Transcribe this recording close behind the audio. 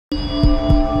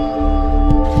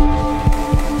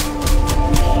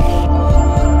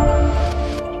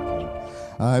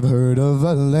I've heard of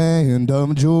a land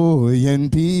of joy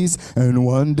and peace and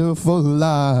wonderful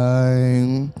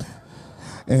life,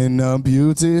 and a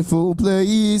beautiful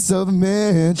place of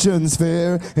mansions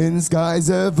fair and skies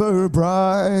ever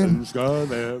bright,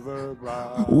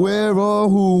 where all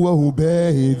who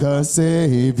obey the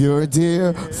Savior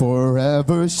dear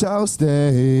forever shall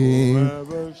stay.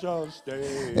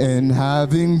 And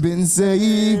having been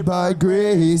saved by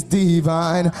grace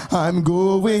divine, I'm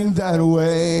going that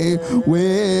way.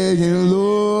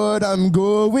 Lord, I'm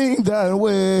going that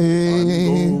way.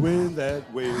 I'm going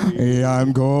that way.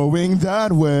 I'm going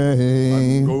that way.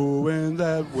 I'm going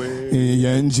that way.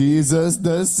 And Jesus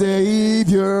the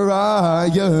Savior I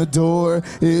adore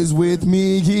is with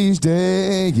me each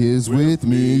day, is with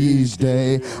me each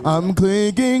day. I'm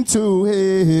clinging to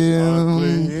Him, I'm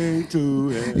clinging to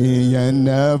Him, and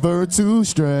never to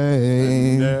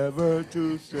stray, never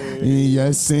to stray.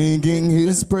 Yes, singing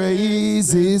His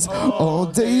praises all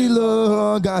day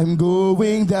long. I'm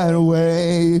going that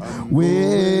way,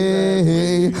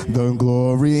 the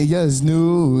glorious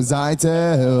news I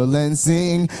tell and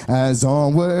sing as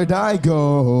onward I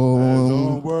go,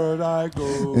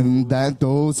 and that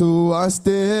those who are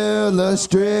still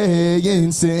astray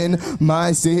in sin,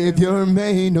 my Savior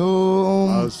may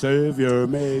know,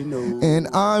 and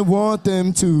I want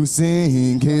them to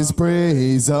sing His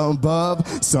praise above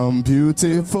some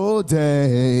beautiful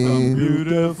day,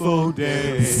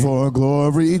 for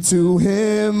glory to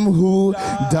Him who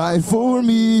died for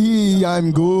me.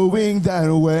 I'm going that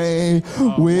way,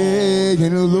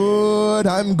 Lord,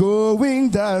 I'm going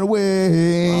that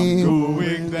way,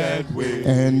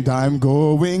 and I'm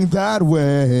going that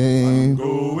way,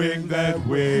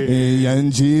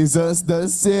 and Jesus the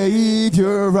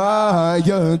Savior I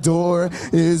adore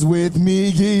is with me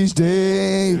each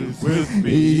day,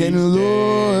 and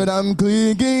Lord, I'm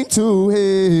clinging to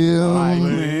Him,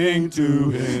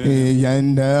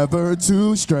 and never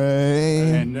to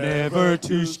stray,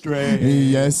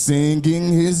 yes,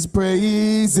 singing His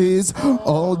praises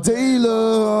all day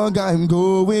long. I'm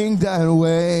going that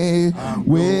way,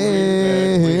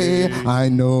 I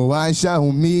know I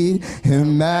shall meet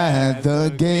Him at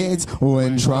the gates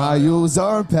when trials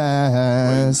are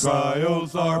past,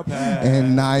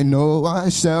 and I know I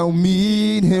shall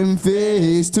meet Him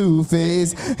face to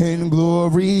face in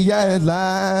glory at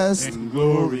last,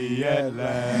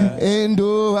 and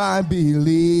oh, I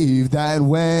believe that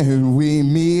when we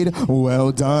meet,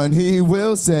 well done He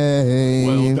will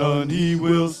say,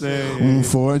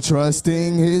 for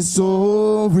trusting His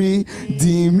soul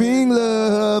redeeming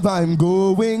love. I'm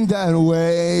going that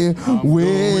way,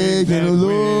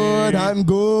 Lord, I'm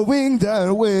going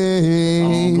that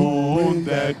way,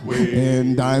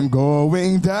 and I'm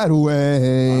going that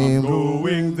way,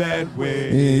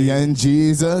 and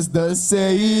Jesus the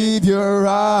Savior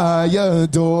I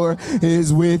adore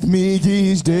is with me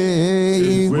each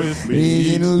day,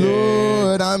 and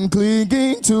Lord, I'm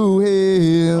clinging to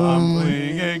Him,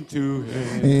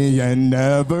 and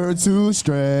never to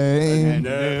stray,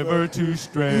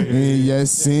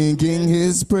 yes, singing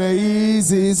His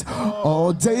praises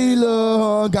all day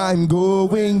long. I'm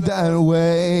going that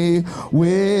way,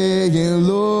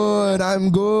 Lord,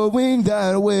 I'm going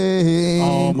that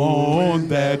way,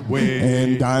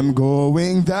 and I'm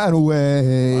going that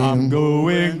way,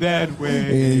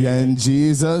 and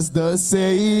Jesus the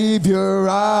Savior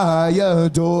I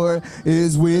adore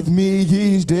is with me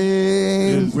each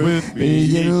day, and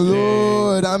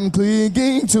Lord, I'm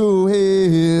clinging to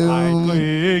Him,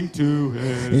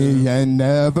 and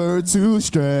never to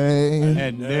stray,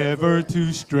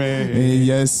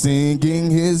 yes, singing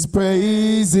His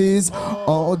praises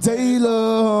all day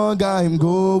long. I'm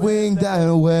going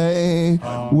that way,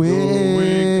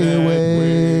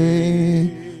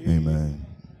 Amen.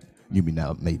 You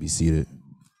may be seated.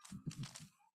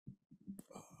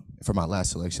 For my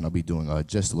last selection, I'll be doing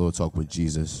Just a Little Talk with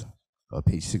Jesus,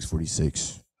 page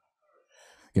 646.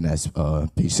 Again, that's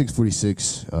page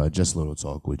 646, Just a Little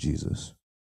Talk with Jesus.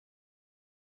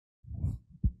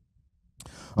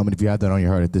 And if you have that on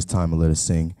your heart at this time, let us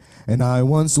sing. And I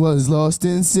once was lost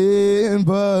in sin,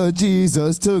 but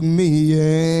Jesus took me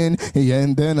in.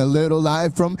 And then a little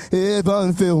light from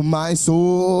heaven filled my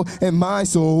soul, and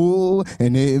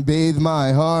it bathed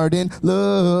my heart in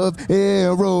love.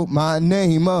 It wrote my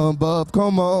name above.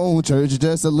 Come on, church,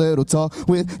 just a little talk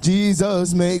with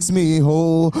Jesus makes me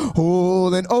whole.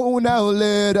 And oh, now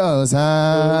let us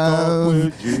have,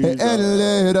 and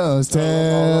let us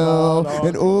tell,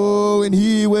 and oh, and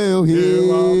He will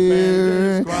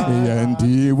hear, and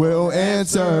He will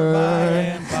answer,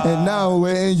 And now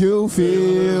when you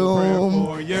feel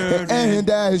and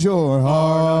as your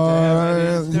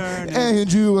heart,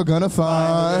 and you are gonna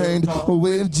find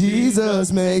with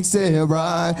Jesus makes it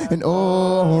right and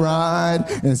alright.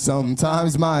 And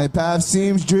sometimes my path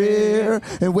seems drear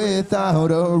and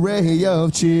without a ray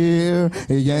of cheer,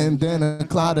 and then a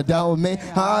cloud of doubt may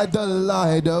hide the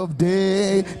light of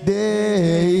day.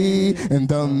 And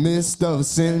the mist of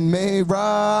sin may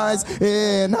rise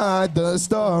and hide the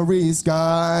starry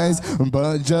skies,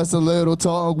 but just a little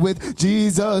talk with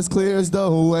Jesus clears the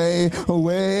way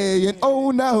away. And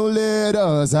oh, now let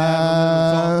us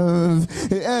have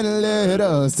and let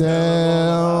us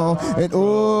tell, and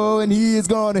oh, and he is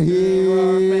gonna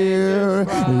hear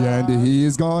and he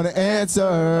is gonna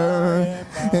answer.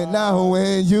 And now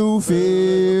when you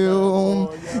feel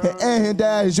and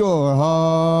as you're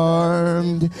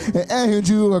harmed, and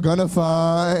you are gonna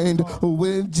find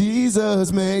with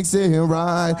Jesus makes it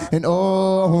right and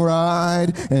alright.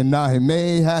 And I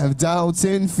may have doubts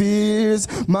and fears,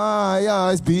 my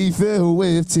eyes be filled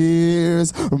with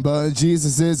tears, but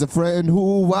Jesus is a friend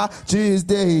who watches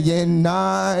day and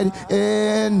night,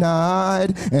 and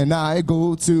I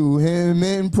go to him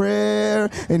in prayer,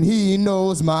 and he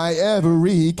knows my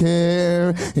every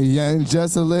care. And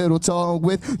just a little talk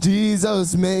with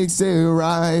Jesus makes it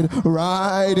right.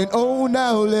 And oh,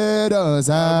 now let us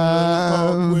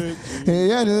have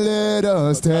and let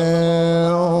us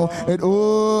tell, and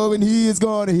oh, and he is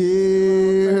gonna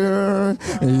hear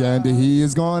and he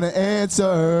is gonna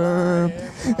answer.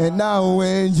 And now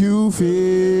when you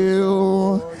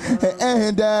feel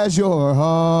and as your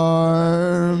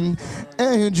heart,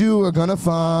 and you are gonna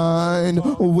find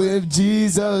with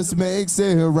Jesus makes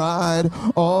it right,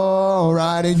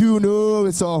 alright. And you know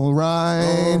it's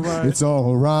alright, it's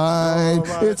alright,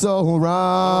 it's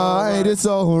alright, it's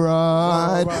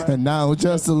alright. And now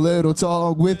just a little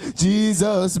talk with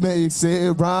Jesus makes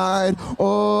it right,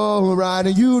 alright.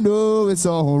 And you know it's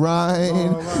alright,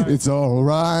 it's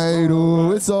alright,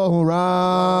 oh, it's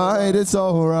alright, it's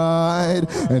alright.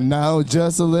 And now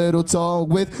just a little talk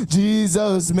with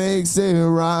Jesus makes it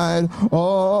right,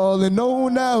 all in all.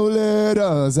 Now let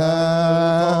us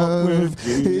have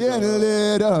and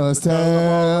let us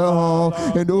tell,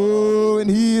 and oh, and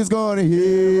he is gonna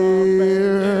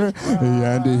hear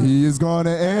and he is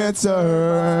gonna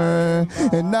answer.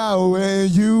 And now when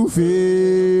you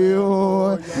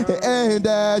feel and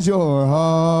as your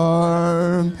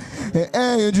heart,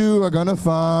 and you are gonna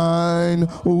find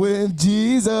with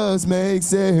Jesus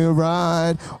makes it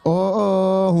right,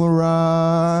 all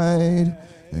right.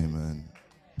 Amen.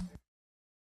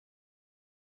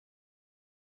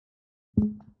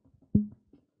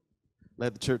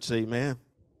 Let the church say amen.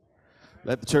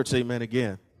 Let the church say amen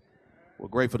again. We're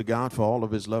grateful to God for all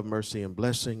of his love, mercy, and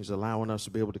blessings, allowing us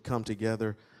to be able to come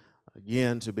together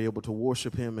again to be able to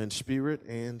worship him in spirit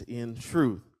and in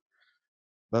truth.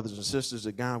 Brothers and sisters,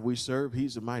 the God we serve,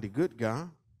 he's a mighty good God.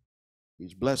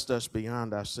 He's blessed us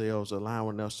beyond ourselves,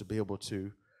 allowing us to be able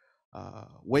to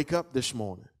wake up this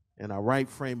morning in our right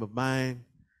frame of mind.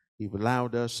 He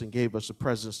allowed us and gave us a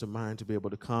presence of mind to be able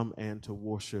to come and to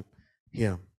worship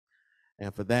him.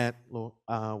 And for that, Lord,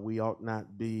 we ought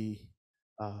not be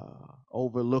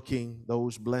overlooking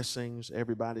those blessings.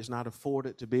 Everybody's not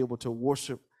afforded to be able to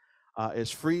worship as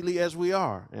freely as we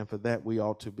are. And for that, we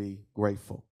ought to be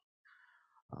grateful.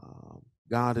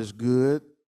 God is good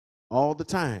all the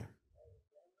time,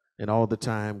 and all the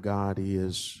time God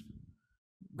is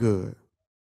good.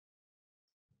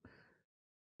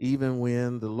 Even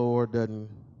when the Lord doesn't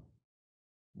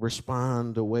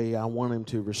respond the way I want him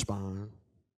to respond,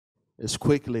 as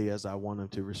quickly as I want him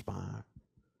to respond,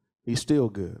 he's still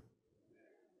good.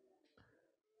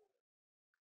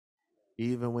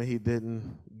 Even when he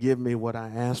didn't give me what I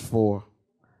asked for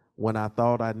when I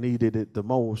thought I needed it the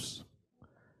most,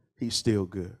 he's still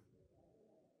good.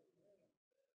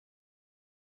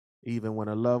 Even when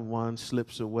a loved one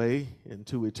slips away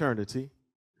into eternity,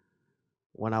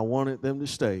 when I wanted them to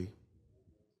stay,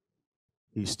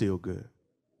 he's still good.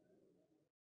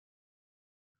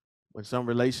 When some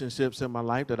relationships in my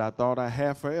life that I thought I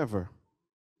had forever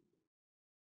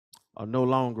are no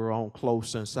longer on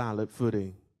close and solid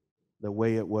footing the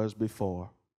way it was before,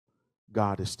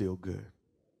 God is still good.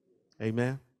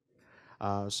 Amen.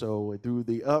 So through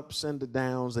the ups and the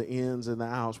downs, the ins and the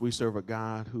outs, we serve a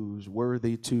God who's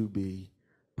worthy to be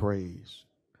praised.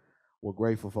 We're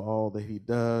grateful for all that he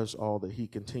does, all that he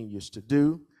continues to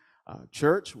do.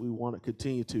 Church, we want to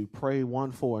continue to pray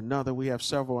one for another. We have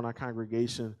several in our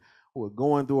congregation who are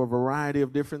going through a variety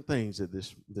of different things at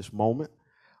this moment.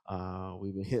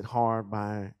 We've been hit hard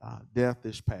by death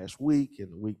this past week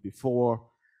and the week before.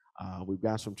 We've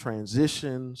got some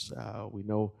transitions. We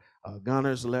know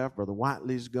Gunner's left, Brother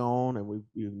Watley's gone, and we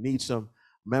need some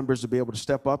members to be able to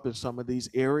step up in some of these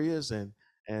areas. And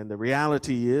the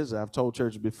reality is, I've told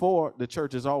churches before, the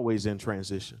church is always in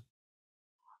transition.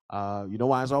 You know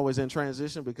why it's always in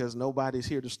transition? Because nobody's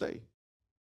here to stay.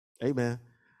 Amen.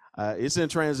 It's in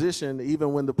transition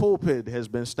even when the pulpit has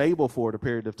been stable for a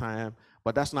period of time,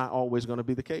 but that's not always going to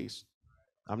be the case.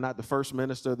 I'm not the first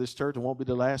minister of this church. I won't be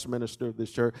the last minister of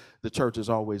this church. The church is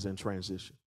always in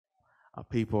transition.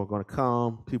 People are going to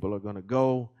come. People are going to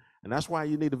go. And that's why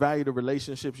you need to value the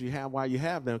relationships you have while you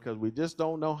have them, because we just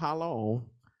don't know how long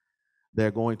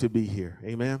they're going to be here.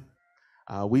 Amen.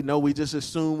 We know we just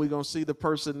assume we're going to see the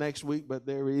person next week, but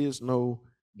there is no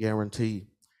guarantee.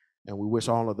 And we wish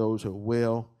all of those who are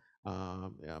well,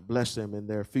 bless them in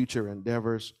their future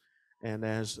endeavors. And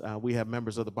as we have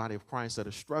members of the body of Christ that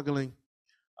are struggling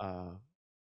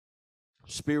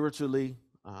spiritually,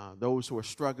 those who are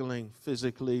struggling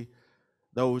physically,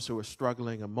 those who are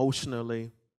struggling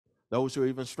emotionally, those who are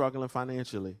even struggling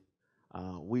financially,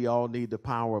 we all need the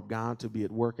power of God to be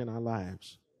at work in our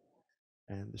lives.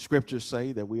 And the scriptures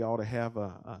say that we ought to have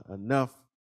enough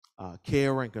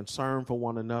care and concern for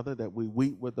one another, that we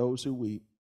weep with those who weep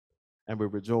and we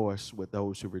rejoice with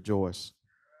those who rejoice.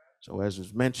 So as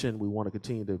was mentioned, we want to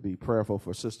continue to be prayerful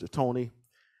for Sister Tony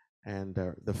and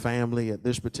the family at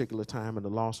this particular time and the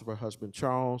loss of her husband,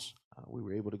 Charles. We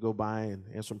were able to go by and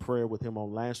have some prayer with him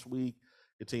on last week.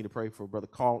 Continue to pray for Brother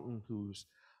Carlton, who's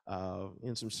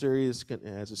in some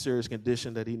has a serious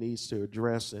condition that he needs to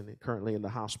address and currently in the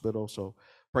hospital. So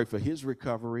pray for his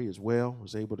recovery as well.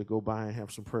 Was able to go by and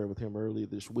have some prayer with him earlier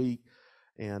this week.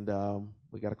 And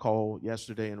we got a call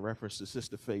yesterday in reference to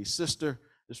Sister Faye's sister.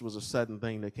 This was a sudden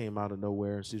thing that came out of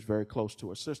nowhere, and she's very close to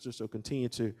her sister. So continue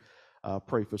to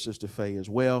pray for Sister Faye as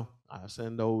well.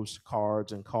 Send those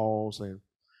cards and calls, and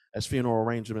as funeral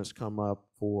arrangements come up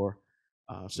for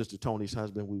Sister Tony's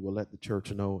husband, we will let the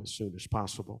church know as soon as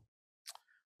possible.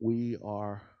 We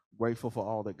are grateful for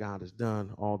all that God has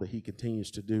done, all that he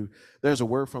continues to do. There's a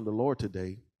word from the Lord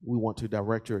today. We want to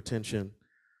direct your attention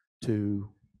to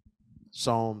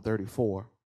Psalm 34.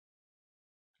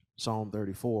 Psalm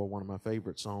 34, one of my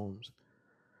favorite psalms.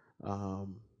 We're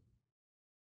going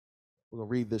to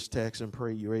read this text and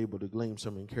pray you're able to glean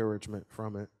some encouragement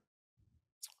from it.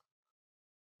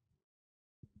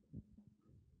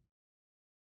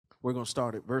 We're going to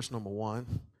start at verse number 1,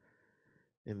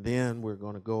 and then we're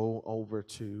going to go over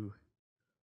to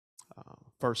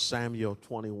 1 Samuel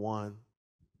 21,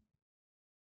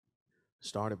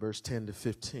 start at verse 10 to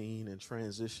 15, and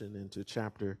transition into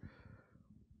chapter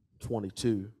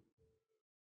 22.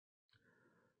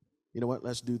 You know what?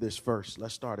 Let's do this first.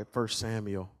 Let's start at 1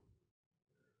 Samuel.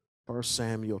 1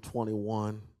 Samuel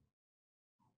 21.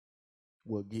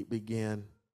 We'll begin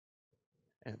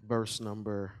at verse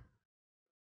number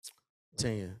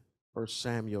 10. 1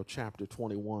 Samuel chapter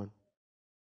 21.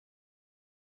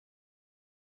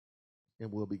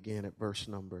 And we'll begin at verse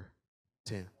number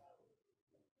 10.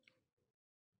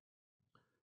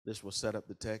 This will set up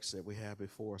the text that we have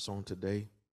before us on today.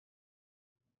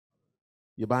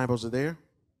 Your Bibles are there?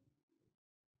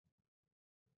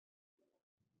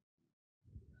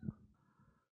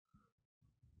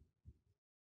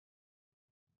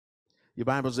 Your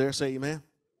Bible's there, say amen.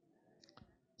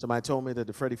 Somebody told me that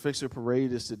the Freddie Fixer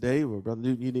parade is today. Well, Brother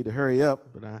Newton, you need to hurry up.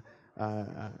 But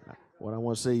what I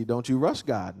want to say, don't you rush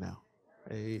God now.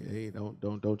 Hey,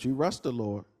 don't you rush the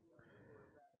Lord.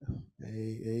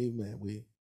 Hey, amen. We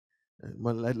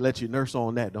let you nurse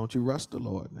on that. Don't you rush the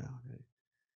Lord now.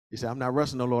 You say, I'm not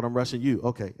rushing the Lord, I'm rushing you.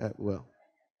 Okay, well.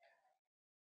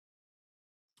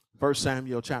 1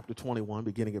 Samuel chapter 21,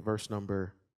 beginning at verse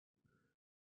number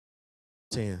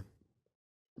 10.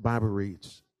 The Bible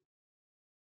reads,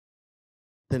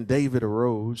 Then David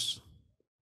arose,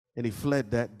 and he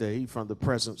fled that day from the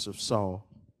presence of Saul.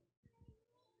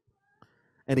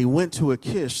 And he went to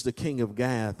Achish, the king of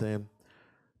Gath, and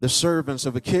the servants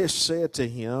of Achish said to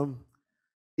him,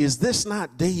 Is this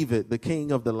not David, the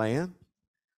king of the land?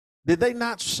 Did they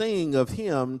not sing of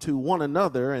him to one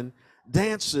another, and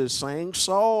dancers sang,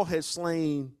 Saul has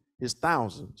slain his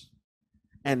thousands,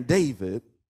 and David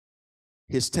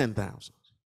his 10,000.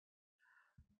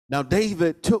 Now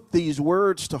David took these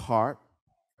words to heart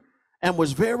and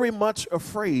was very much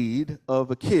afraid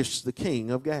of Achish, the king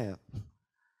of Gath.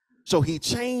 So he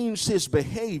changed his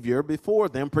behavior before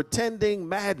them, pretending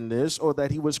madness or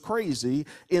that he was crazy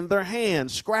in their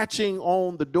hands, scratching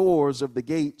on the doors of the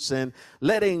gates and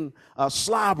letting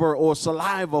slobber or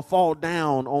saliva fall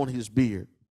down on his beard.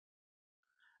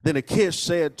 Then Achish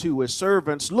said to his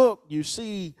servants, Look, you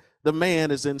see the man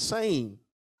is insane.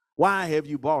 Why have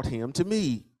you brought him to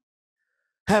me?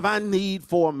 Have I need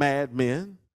for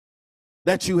madmen,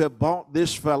 that you have bought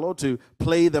this fellow to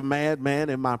play the madman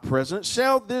in my presence?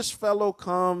 Shall this fellow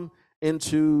come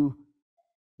into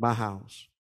my house?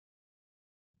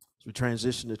 As we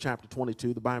transition to chapter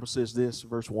 22, the Bible says this,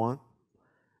 verse 1.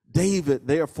 David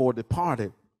therefore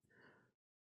departed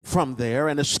from there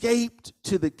and escaped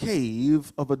to the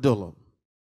cave of Adullam.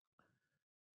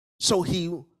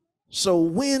 So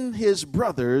when his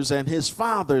brothers and his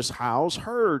father's house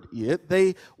heard it,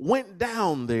 they went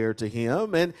down there to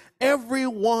him, and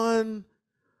everyone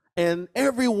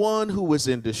who was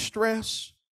in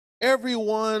distress,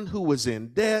 everyone who was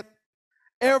in debt,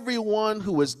 everyone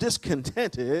who was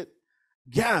discontented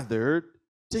gathered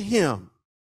to him.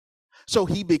 So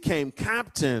he became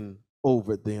captain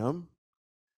over them,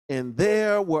 and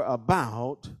there were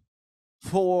about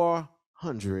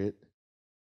 400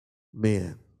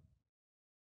 men.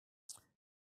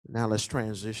 Now let's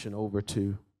transition over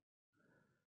to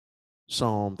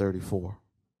Psalm 34.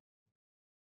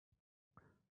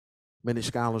 Many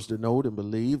scholars denote and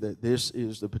believe that this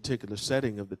is the particular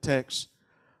setting of the text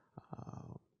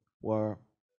where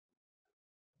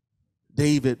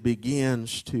David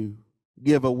begins to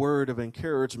give a word of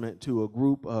encouragement to a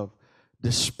group of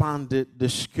despondent,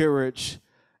 discouraged,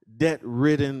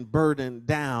 debt-ridden, burdened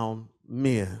down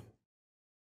men.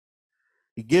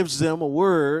 He gives them a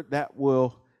word that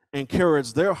will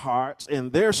encourage their hearts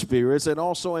and their spirits and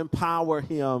also empower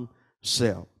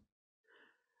himself.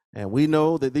 And we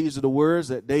know that these are the words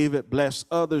that David blessed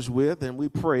others with, and we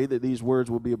pray that these words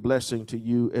will be a blessing to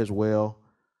you as well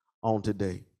on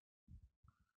today.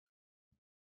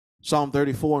 Psalm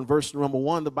 34 and verse number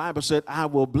 1, the Bible said, I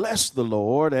will bless the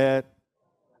Lord at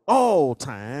all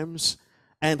times,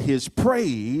 and his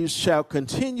praise shall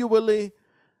continually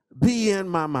be in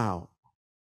my mouth.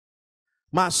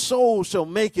 My soul shall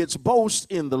make its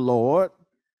boast in the Lord.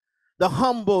 The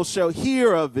humble shall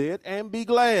hear of it and be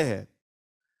glad.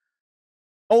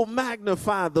 Oh,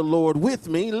 magnify the Lord with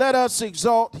me. Let us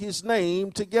exalt his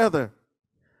name together.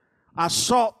 I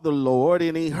sought the Lord,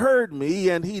 and he heard me,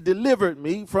 and he delivered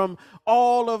me from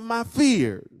all of my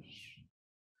fears.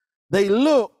 They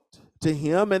looked to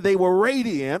him, and they were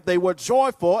radiant. They were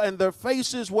joyful, and their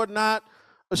faces were not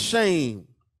ashamed.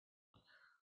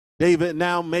 David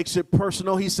now makes it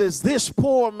personal. He says, this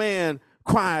poor man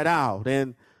cried out,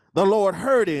 and the Lord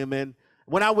heard him. And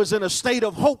when I was in a state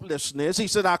of hopelessness, he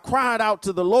said, I cried out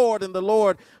to the Lord, and the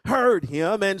Lord heard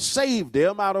him and saved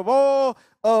him out of all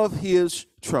of his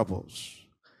troubles.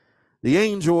 The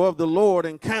angel of the Lord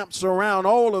encamps around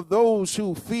all of those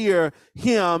who fear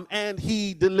him, and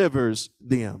he delivers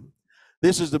them.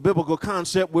 This is the biblical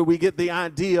concept where we get the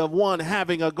idea of one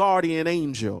having a guardian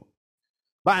angel.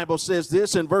 Bible says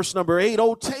this in verse number 8,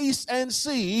 oh, taste and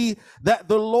see that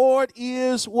the Lord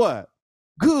is what?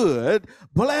 Good.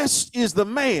 Blessed is the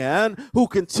man who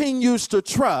continues to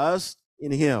trust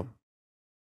in him.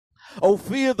 Oh,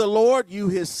 fear the Lord, you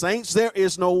his saints. There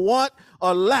is no want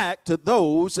or lack to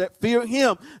those that fear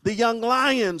him. The young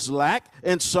lions lack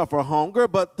and suffer hunger,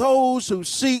 but those who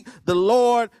seek the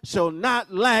Lord shall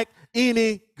not lack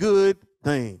any good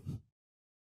thing.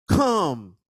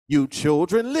 Come, you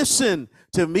children, listen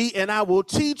to me, and I will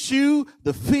teach you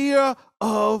the fear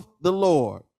of the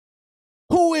Lord.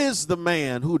 Who is the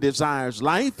man who desires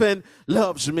life and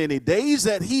loves many days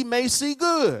that he may see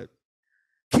good?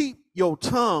 Keep your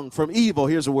tongue from evil.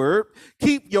 Here's a word.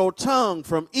 Keep your tongue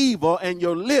from evil and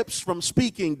your lips from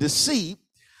speaking deceit.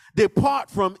 Depart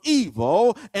from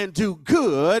evil and do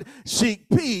good. Seek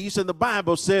peace. And the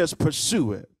Bible says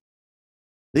pursue it.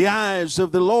 The eyes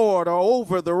of the Lord are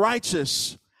over the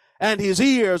righteous, and his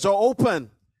ears are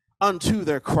open unto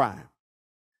their cry.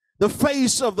 The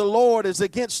face of the Lord is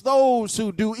against those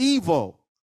who do evil,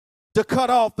 to cut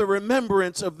off the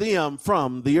remembrance of them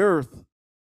from the earth.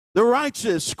 The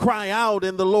righteous cry out,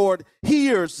 and the Lord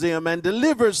hears them and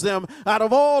delivers them out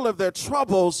of all of their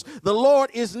troubles. The Lord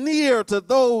is near to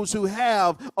those who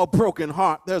have a broken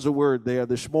heart. There's a word there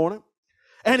this morning.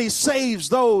 And he saves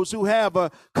those who have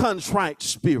a contrite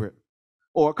spirit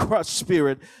or a crushed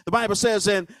spirit. The Bible says,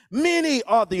 and many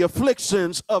are the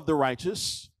afflictions of the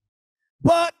righteous,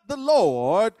 but the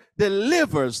Lord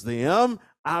delivers them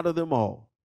out of them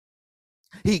all.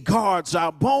 He guards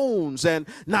our bones, and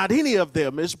not any of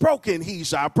them is broken.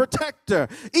 He's our protector.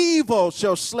 Evil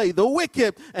shall slay the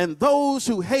wicked, and those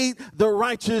who hate the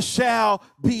righteous shall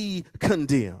be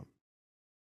condemned.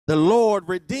 The Lord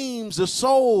redeems the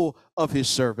soul of his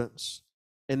servants,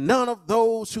 and none of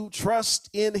those who trust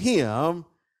in him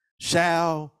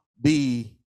shall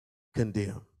be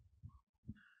condemned.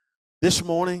 This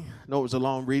morning, I know it was a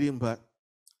long reading, but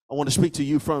I want to speak to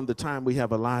you from the time we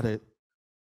have allotted.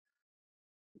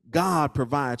 God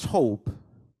provides hope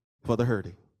for the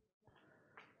hurting.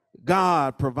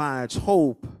 God provides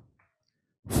hope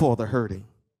for the hurting.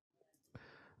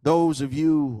 Those of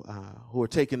you who are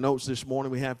taking notes this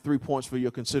morning, we have 3 points for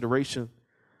your consideration.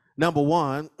 Number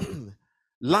one,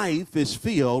 life is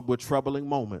filled with troubling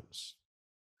moments,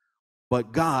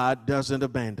 but God doesn't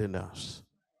abandon us.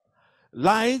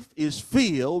 Life is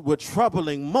filled with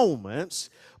troubling moments,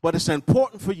 but it's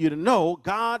important for you to know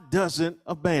God doesn't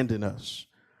abandon us.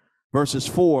 Verses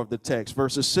 4 of the text,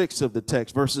 verses 6 of the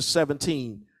text, verses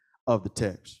 17 of the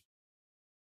text.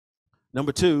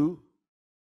 Number two,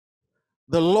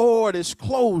 the Lord is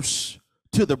close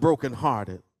to the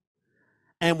brokenhearted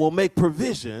and will make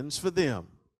provisions for them.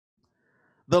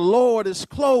 The Lord is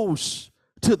close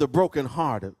to the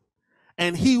brokenhearted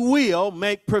and he will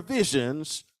make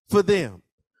provisions for them.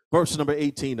 Verse number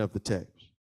 18 of the text.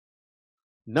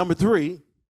 Number three,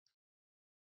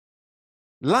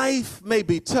 life may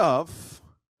be tough,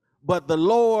 but the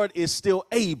Lord is still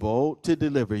able to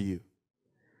deliver you.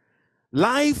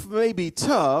 Life may be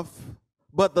tough,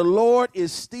 but the Lord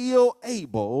is still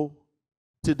able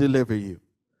to deliver you.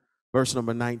 Verse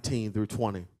number 19 through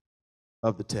 20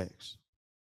 of the text.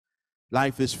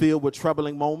 Life is filled with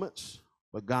troubling moments,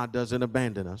 but God doesn't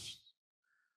abandon us.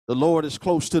 The Lord is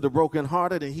close to the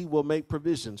brokenhearted, and he will make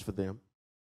provisions for them.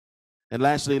 And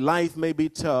lastly, life may be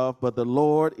tough, but the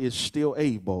Lord is still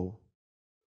able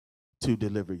to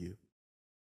deliver you.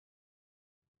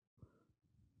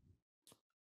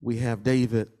 We have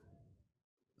David,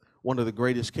 one of the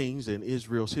greatest kings in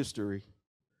Israel's history.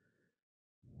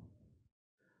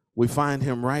 We find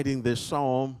him writing this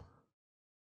psalm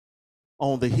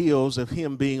on the heels of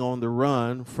him being on the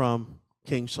run from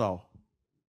King Saul.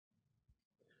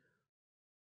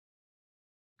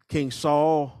 King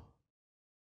Saul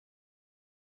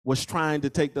was trying to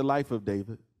take the life of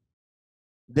David.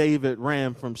 David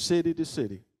ran from city to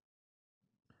city.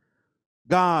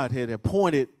 God had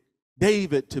appointed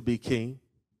David to be king,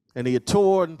 and he had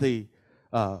torn the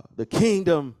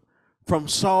kingdom from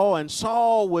Saul, and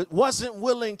Saul wasn't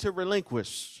willing to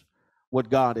relinquish what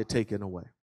God had taken away.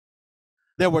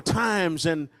 There were times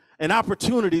and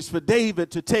opportunities for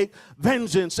David to take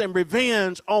vengeance and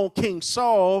revenge on King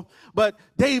Saul, but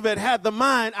David had the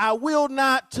mind, I will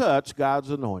not touch God's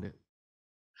anointed.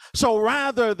 So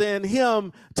rather than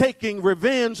him taking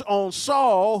revenge on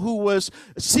Saul, who was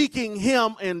seeking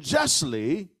him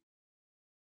unjustly,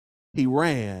 he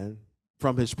ran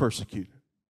from his persecutor.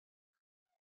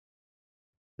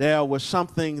 There was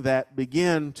something that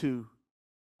began to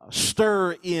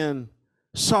stir in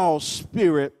Saul's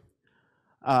spirit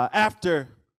after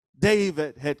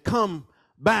David had come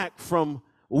back from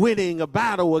winning a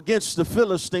battle against the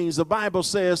Philistines. The Bible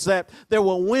says that there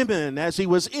were women, as he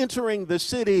was entering the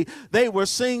city, they were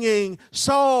singing,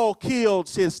 Saul killed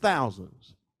his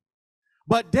thousands,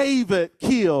 but David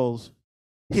kills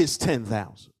his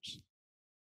 10,000s.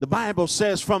 The Bible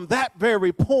says from that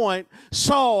very point,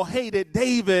 Saul hated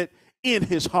David in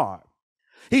his heart.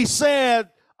 He said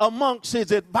amongst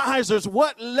his advisors,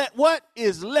 what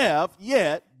is left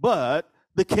yet but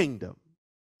the kingdom?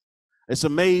 It's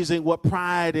amazing what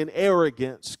pride and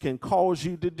arrogance can cause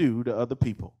you to do to other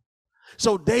people.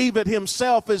 So David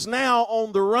himself is now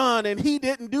on the run, and he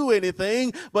didn't do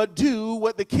anything but do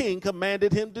what the king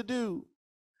commanded him to do.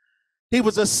 He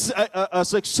was a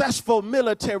successful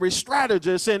military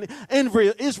strategist, and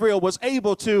Israel was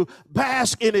able to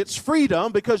bask in its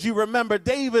freedom because you remember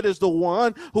David is the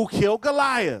one who killed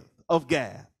Goliath of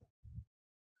Gath.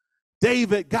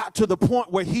 David got to the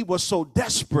point where he was so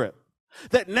desperate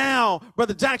that now,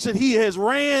 Brother Jackson, he has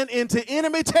ran into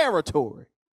enemy territory.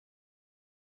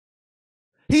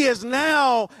 He is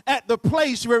now at the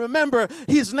place, remember,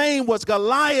 his name was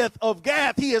Goliath of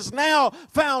Gath. He has now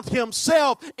found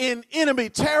himself in enemy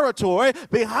territory,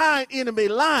 behind enemy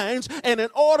lines. And in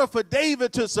order for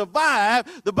David to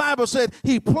survive, the Bible said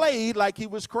he played like he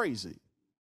was crazy.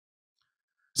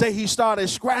 Say he started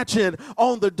scratching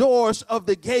on the doors of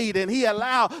the gate, and he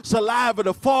allowed saliva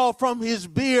to fall from his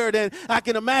beard, and I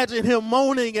can imagine him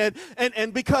moaning,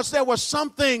 and because there was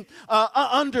something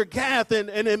under Gath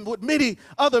and with many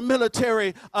other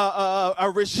military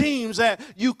regimes that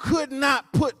you could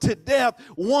not put to death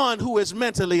one who is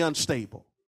mentally unstable.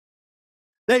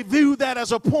 They viewed that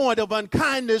as a point of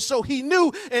unkindness, so he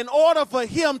knew in order for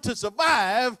him to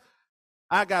survive,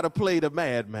 I got to play the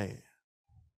madman.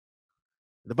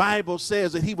 The Bible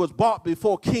says that he was brought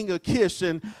before King Achish,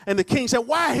 and the king said,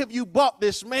 why have you brought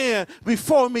this man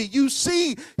before me? You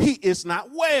see, he is not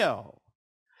well.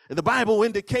 And the Bible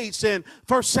indicates in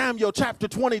 1 Samuel chapter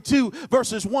 22,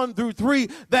 verses 1 through 3,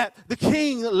 that the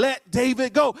king let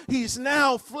David go. He's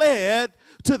now fled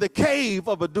to the cave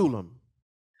of Adullam.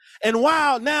 And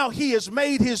while now he has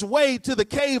made his way to the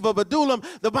cave of Adullam,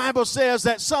 the Bible says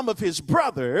that some of his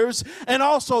brothers and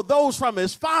also those from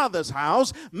his father's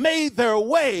house made their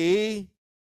way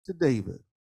to David.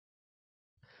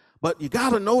 But you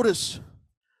got to notice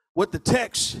what the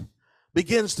text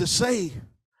begins to say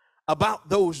about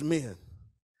those men.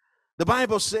 The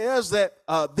Bible says that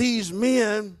these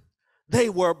men, they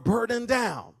were burdened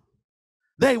down.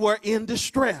 They were in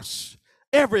distress.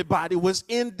 Everybody was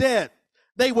in debt.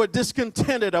 They were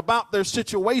discontented about their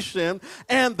situation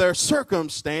and their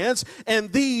circumstance,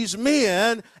 and these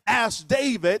men asked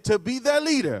David to be their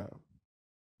leader.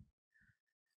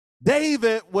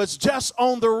 David was just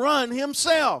on the run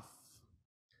himself,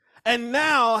 and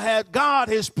now had God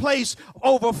has placed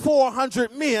over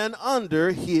 400 men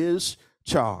under his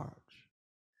charge.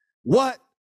 What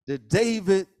did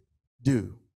David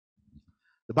do?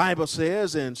 The Bible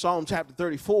says in Psalm chapter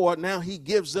 34, now he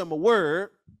gives them a word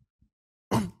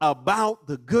about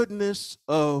the goodness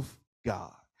of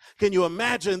God. Can you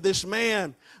imagine this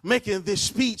man making this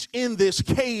speech in this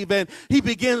cave, and he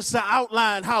begins to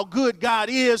outline how good God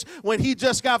is when he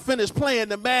just got finished playing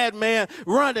the madman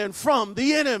running from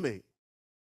the enemy?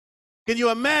 Can you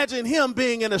imagine him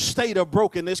being in a state of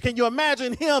brokenness? Can you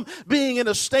imagine him being in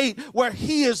a state where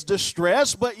he is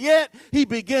distressed, but yet he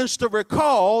begins to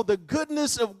recall the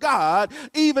goodness of God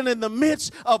even in the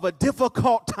midst of a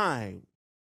difficult time?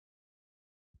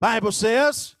 Bible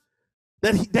says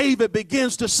that David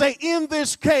begins to say in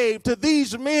this cave to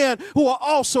these men who are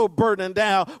also burdened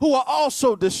down, who are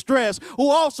also distressed,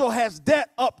 who also has debt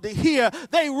up to here,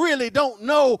 they really don't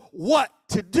know what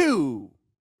to do.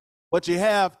 But you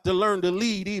have to learn to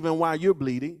lead even while you're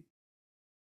bleeding.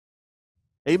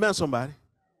 Amen, somebody.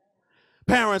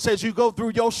 Parents, as you go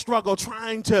through your struggle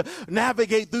trying to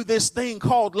navigate through this thing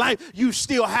called life, you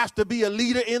still have to be a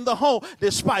leader in the home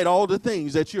despite all the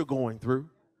things that you're going through.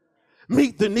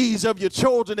 Meet the needs of your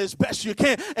children as best you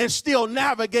can and still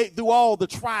navigate through all the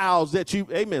trials that you,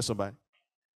 amen, somebody.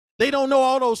 They don't know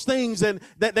all those things and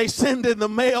that they send in the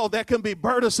mail that can be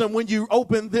burdensome when you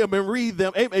open them and read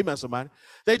them. Amen, somebody.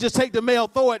 They just take the mail,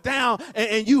 throw it down,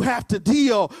 and you have to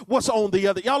deal what's on the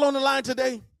other. Y'all on the line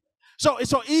today? So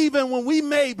even when we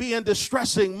may be in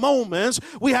distressing moments,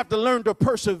 we have to learn to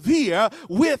persevere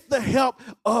with the help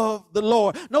of the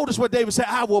Lord. Notice what David said,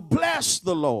 I will bless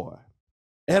the Lord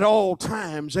at all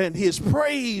times, and his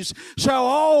praise shall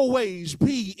always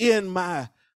be in my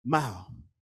mouth.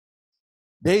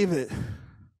 David,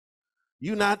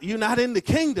 you're not in the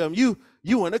kingdom,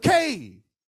 you in a cave.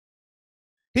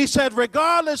 He said,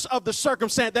 regardless of the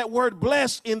circumstance, that word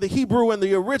blessed in the Hebrew and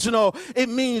the original, it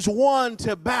means one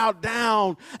to bow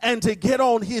down and to get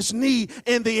on his knee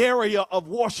in the area of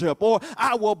worship. Or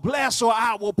I will bless or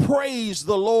I will praise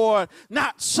the Lord.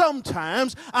 Not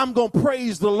sometimes, I'm going to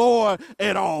praise the Lord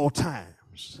at all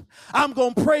times. I'm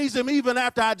going to praise him even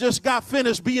after I just got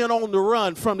finished being on the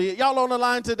run from the, y'all on the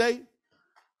line today?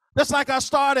 That's like I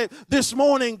started this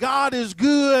morning. God is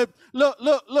good.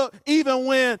 Look, even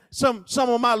when some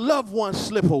of my loved ones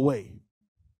slip away.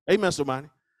 Amen, somebody.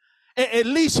 At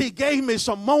least he gave me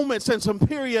some moments and some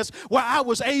periods where I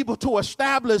was able to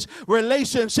establish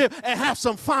relationship and have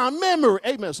some fond memory.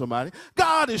 Amen, somebody.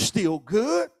 God is still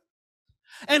good.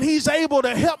 And he's able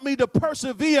to help me to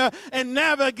persevere and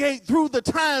navigate through the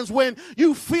times when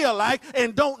you feel like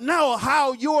and don't know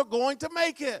how you're going to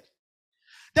make it.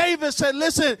 David said,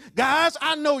 listen, guys,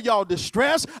 I know y'all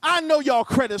distressed. I know y'all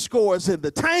credit score is in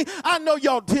the tank. I know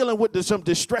y'all dealing with some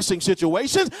distressing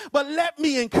situations, but let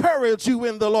me encourage you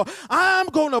in the Lord. I'm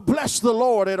going to bless the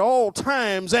Lord at all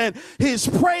times, and his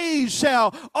praise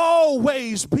shall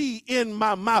always be in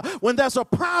my mouth. When there's a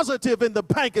positive in the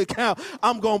bank account,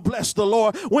 I'm going to bless the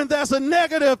Lord. When there's a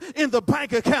negative in the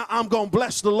bank account, I'm going to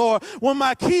bless the Lord. When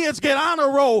my kids get honor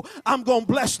roll, I'm going to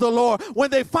bless the Lord. When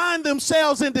they find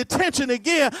themselves in detention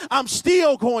again, I'm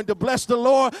still going to bless the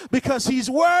Lord because he's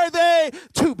worthy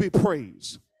to be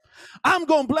praised. I'm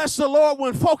going to bless the Lord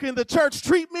when folk in the church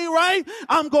treat me right.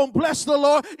 I'm going to bless the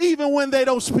Lord even when they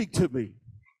don't speak to me.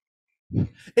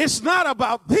 It's not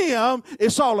about them.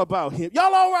 It's all about him.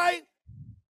 Y'all all right?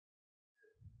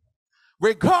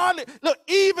 Regardless, look,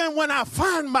 even when I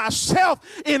find myself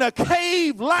in a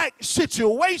cave-like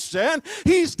situation,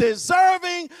 he's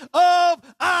deserving of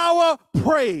our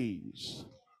praise.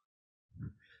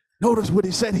 Notice what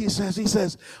he said. He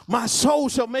says, my soul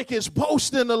shall make its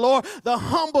boast in the Lord. The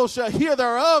humble shall hear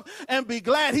thereof and be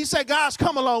glad. He said, guys,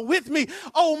 come along with me.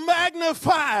 Oh,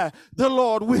 magnify the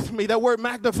Lord with me. That word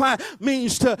magnify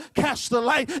means to catch the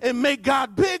light and make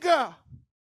God bigger.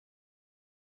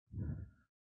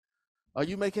 Are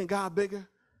you making God bigger?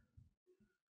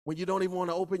 When you don't even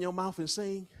want to open your mouth and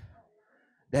sing?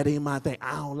 That ain't my thing.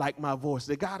 I don't like my voice.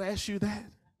 Did God ask you that?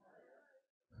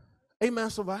 Amen,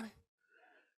 somebody.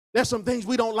 There's some things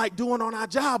we don't like doing on our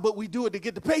job, but we do it to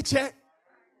get the paycheck.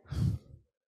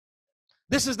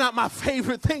 This is not my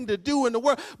favorite thing to do in the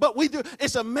world, but we do.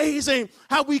 It's amazing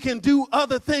how we can do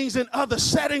other things in other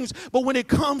settings, but when it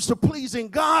comes to pleasing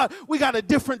God, we got a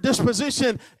different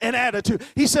disposition and attitude.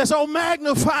 He says, oh,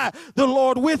 magnify the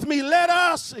Lord with me. Let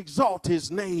us exalt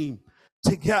his name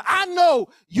together. I know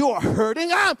you're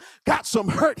hurting. I've got some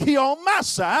hurt here on my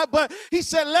side, but he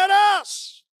said, let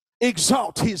us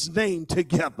exalt his name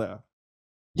together.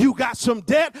 You got some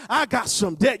debt, I got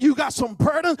some debt. You got some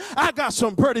burden, I got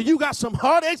some burden. You got some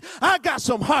heartaches, I got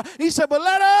some heart. He said, but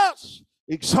let us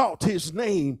exalt his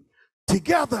name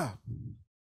together.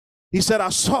 He said, I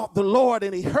sought the Lord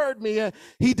and he heard me and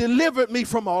he delivered me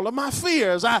from all of my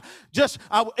fears. On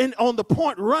the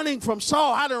point running from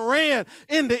Saul, I done ran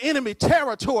into enemy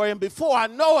territory, and before I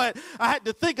know it, I had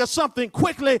to think of something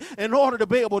quickly in order to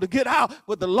be able to get out.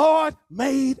 But the Lord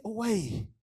made a way.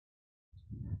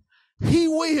 He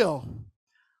will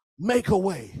make a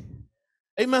way.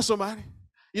 Amen, somebody.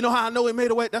 You know how I know he made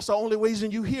a way? That's the only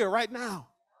reason you here right now.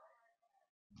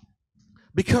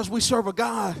 Because we serve a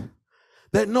God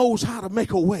that knows how to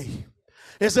make a way.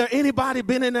 Is there anybody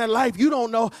been in their life? You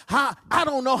don't know how. I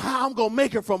don't know how I'm going to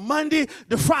make it from Monday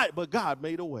to Friday, but God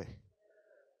made a way.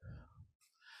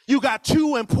 You got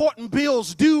 2 important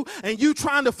bills due, and you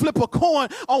trying to flip a coin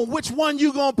on which one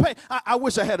you going to pay. I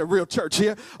wish I had a real church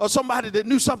here or somebody that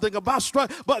knew something about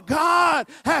struggle. But God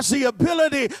has the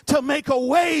ability to make a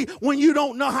way when you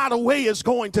don't know how the way is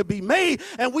going to be made.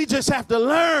 And we just have to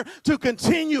learn to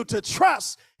continue to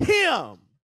trust him.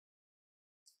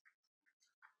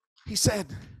 He said,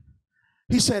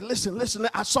 listen,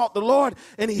 I sought the Lord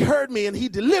and he heard me and he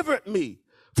delivered me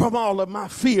from all of my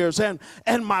fears and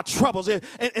my troubles. And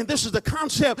this is the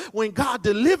concept: when God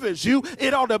delivers you,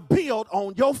 it ought to build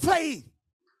on your faith.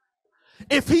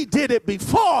 If he did it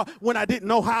before when I didn't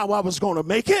know how I was going to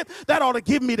make it, that ought to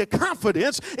give me the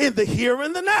confidence in the here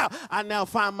and the now. I now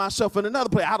find myself in another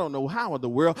place. I don't know how in the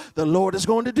world the Lord is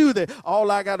going to do that.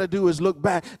 All I got to do is look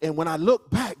back. And when I look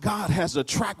back, God has a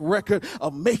track record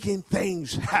of making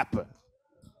things happen.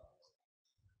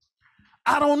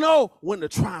 I don't know when the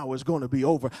trial is going to be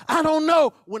over. I don't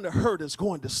know when the hurt is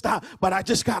going to stop, but I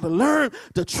just got to learn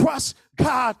to trust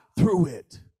God through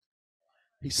it.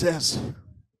 He says,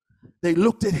 they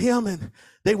looked at him and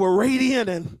they were radiant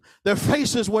and their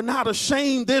faces were not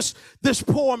ashamed. This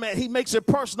poor man, he makes it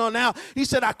personal now. He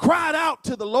said, I cried out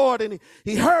to the Lord and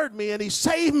he heard me and he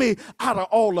saved me out of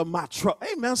all of my trouble.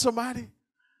 Amen, somebody.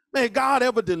 Man, God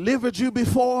ever delivered you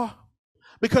before?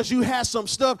 Because you had some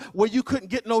stuff where you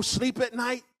couldn't get no sleep at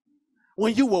night,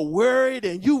 when you were worried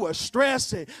and you were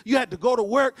stressed and you had to go to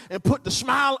work and put the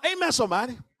smile. Amen,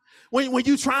 somebody. When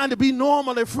you trying to be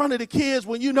normal in front of the kids,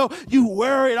 when you know you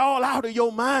worried all out of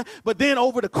your mind, but then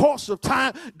over the course of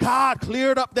time, God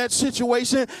cleared up that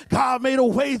situation. God made a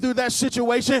way through that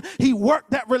situation. He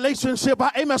worked that relationship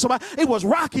out. Amen, somebody. It was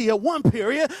rocky at one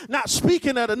period, not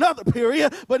speaking at another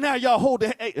period, but now y'all hold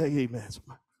it. Amen,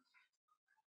 somebody.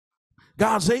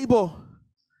 God's able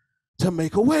to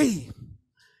make a way.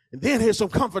 And then here's some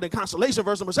comfort and consolation.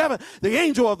 Verse number 7, the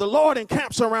angel of the Lord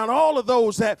encamps around all of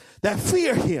those that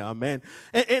fear him. And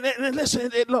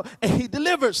listen, look, and he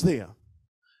delivers them.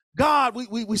 God,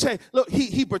 we say, look,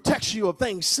 he protects you of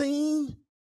things seen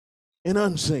and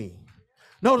unseen.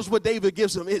 Notice what David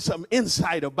gives him some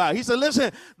insight about. He said,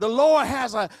 listen, the Lord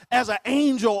has an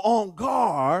angel on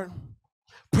guard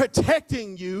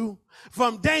protecting you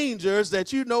from dangers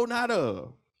that you know not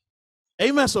of.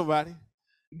 Amen, somebody.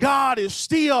 God is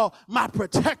still my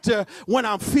protector when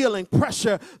I'm feeling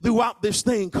pressure throughout this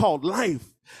thing called life.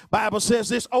 Bible says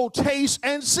this, oh, taste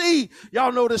and see.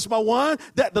 Y'all know this, my one,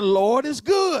 that the Lord is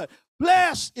good.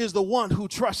 Blessed is the one who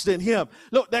trusts in him.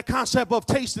 Look, that concept of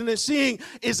tasting and seeing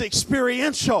is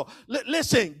experiential.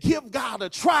 Listen, give God a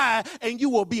try and you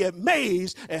will be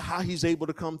amazed at how he's able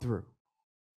to come through.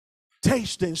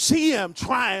 Taste and see him,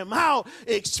 try him out,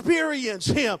 experience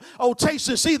him. Oh, taste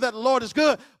and see that the Lord is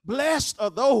good. Blessed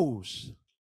are those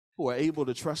who are able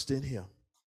to trust in him.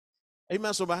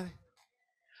 Amen, somebody.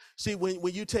 See,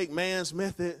 when you take man's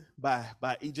method by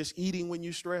just eating when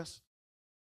you stress,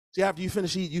 see, after you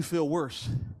finish eating, you feel worse.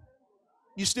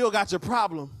 You still got your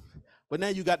problem, But now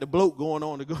you got the bloat going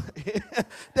on to go.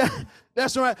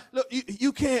 That's right. Look,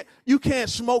 you can't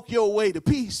smoke your way to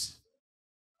peace.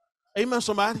 Amen,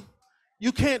 somebody.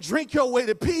 You can't drink your way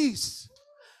to peace.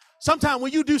 Sometimes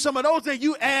when you do some of those things,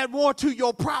 you add more to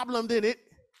your problem than it.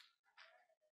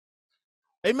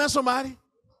 Amen, somebody.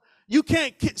 You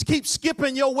can't keep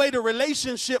skipping your way to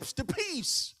relationships to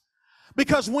peace.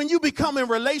 Because when you become in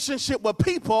relationship with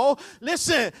people,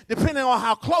 listen, depending on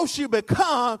how close you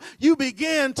become, you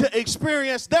begin to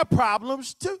experience their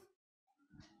problems too.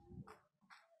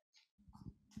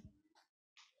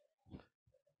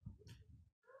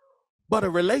 But a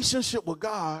relationship with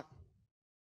God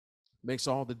makes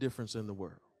all the difference in the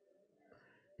world.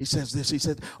 He says this, he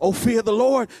said, oh, fear the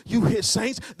Lord, you his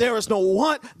saints. There is no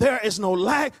want, there is no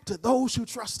lack to those who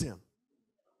trust him.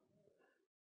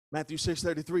 Matthew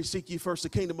 6:33, seek ye first the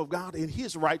kingdom of God and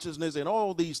his righteousness, and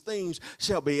all these things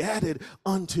shall be added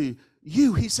unto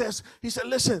you. He said,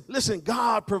 listen,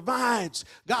 God provides.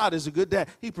 God is a good dad.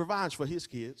 He provides for his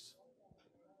kids.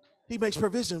 He makes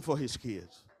provision for his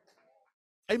kids.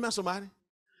 Amen, somebody.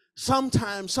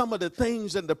 Sometimes some of the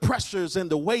things and the pressures and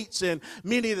the weights and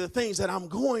many of the things that I'm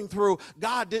going through,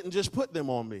 God didn't just put them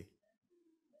on me.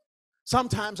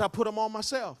 Sometimes I put them on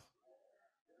myself.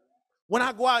 When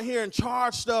I go out here and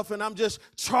charge stuff and I'm just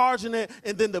charging it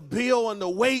and then the bill and the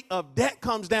weight of debt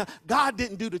comes down, God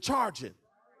didn't do the charging.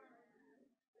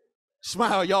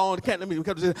 Smile, y'all. Let me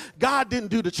come. God didn't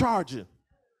do the charging.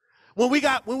 When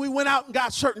we went out and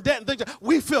got certain debt and things,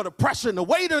 we feel the pressure and the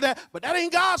weight of that, but that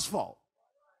ain't God's fault.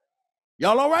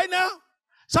 Y'all all right now?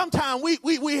 Sometimes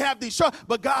we have these struggles,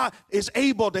 but God is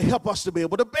able to help us to be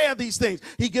able to bear these things.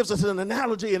 He gives us an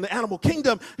analogy in the animal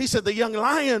kingdom. He said the young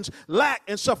lions lack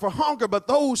and suffer hunger, but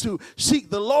those who seek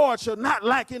the Lord shall not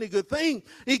lack any good thing.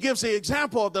 He gives the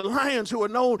example of the lions who are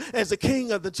known as the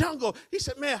king of the jungle. He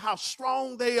said, man, how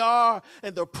strong they are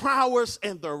and their prowess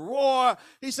and their roar.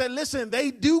 He said, listen, they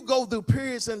do go through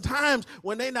periods and times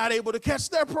when they're not able to catch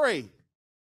their prey.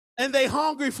 And they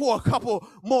hungry for a couple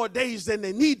more days than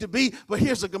they need to be. But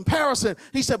here's a comparison.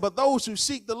 He said, but those who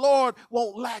seek the Lord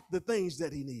won't lack the things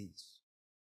that he needs.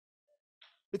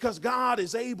 Because God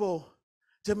is able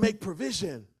to make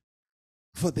provision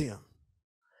for them.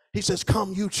 He says,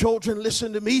 come you children,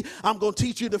 listen to me. I'm going to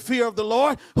teach you the fear of the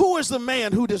Lord. Who is the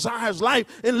man who desires life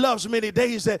and loves many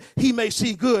days that he may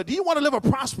see good? Do you want to live a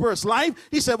prosperous life?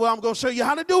 He said, well, I'm going to show you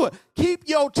how to do it. Keep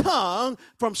your tongue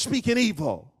from speaking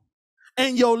evil,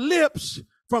 and your lips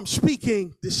from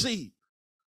speaking deceit.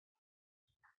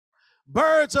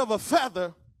 Birds of a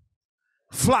feather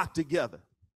flock together.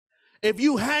 If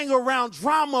you hang around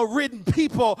drama-ridden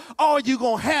people, all you're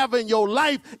going to have in your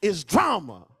life is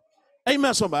drama.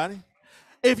 Amen, somebody.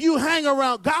 If you hang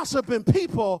around gossiping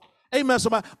people, amen,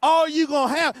 somebody, all you're going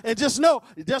to have, and just know,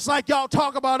 just like y'all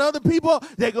talk about other people,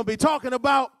 they're going to be talking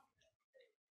about.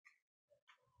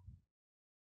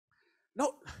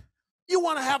 No. You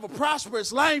want to have a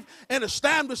prosperous life and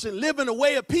establish and live in a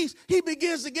way of peace. He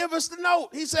begins to give us the note.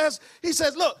 He says,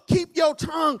 look, keep your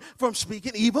tongue from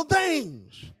speaking evil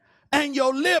things and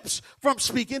your lips from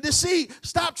speaking deceit.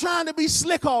 Stop trying to be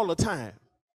slick all the time.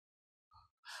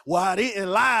 Well, I didn't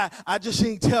lie. I just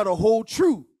didn't tell the whole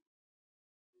truth.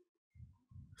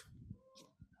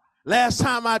 Last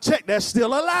time I checked, that's still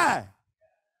a lie.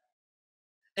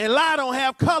 And lie don't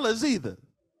have colors either.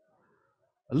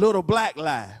 A little black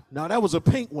lie. No, that was a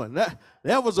pink one.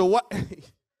 That was a white.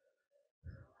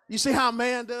 You see how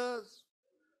man does?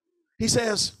 He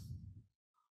says,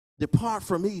 depart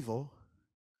from evil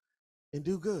and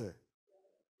do good.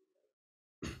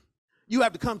 You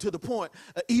have to come to the point,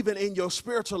 even in your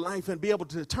spiritual life, and be able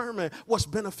to determine what's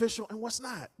beneficial and what's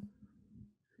not.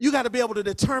 You got to be able to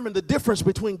determine the difference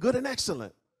between good and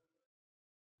excellent.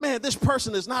 Man, this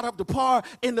person is not up to par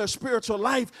in their spiritual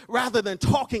life. Rather than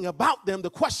talking about them,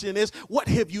 the question is, what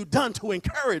have you done to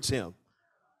encourage him?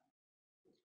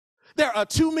 There are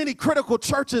too many critical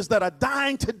churches that are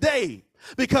dying today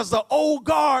because the old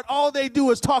guard, all they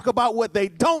do is talk about what they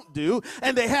don't do,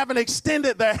 and they haven't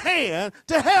extended their hand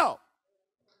to help.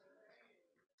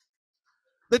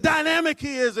 The dynamic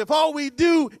is, if all we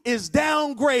do is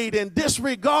downgrade and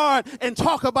disregard and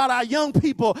talk about our young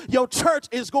people, your church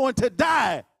is going to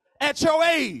die at your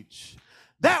age.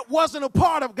 That wasn't a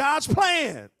part of God's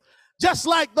plan. Just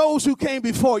like those who came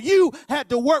before you had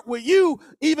to work with you,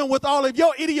 even with all of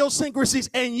your idiosyncrasies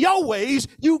and your ways,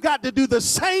 you got to do the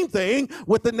same thing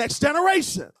with the next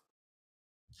generation.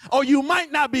 Or you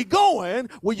might not be going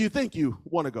where you think you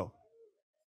want to go.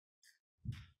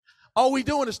 All we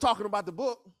doing is talking about the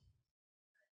book.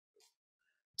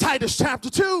 Titus chapter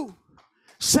 2,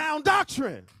 sound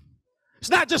doctrine. It's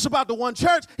not just about the one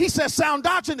church. He says sound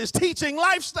doctrine is teaching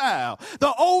lifestyle.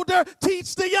 The older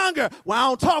teach the younger. Well, I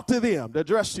don't talk to them. They're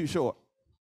dressed too short.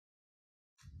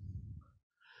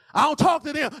 I don't talk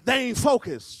to them. They ain't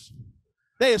focused.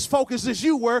 They as focused as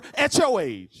you were at your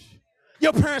age.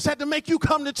 Your parents had to make you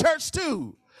come to church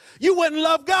too. You wouldn't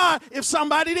love God if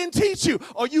somebody didn't teach you,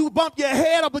 or you bump your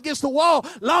head up against the wall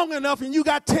long enough and you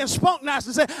got 10 spunk knots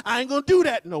and say, I ain't going to do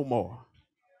that no more.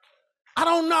 I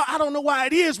don't know why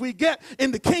it is we get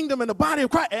in the kingdom and the body of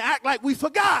Christ and act like we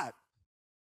forgot.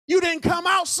 You didn't come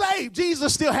out saved.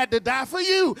 Jesus still had to die for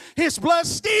you. His blood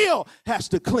still has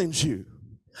to cleanse you.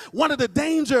 One of the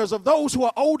dangers of those who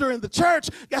are older in the church,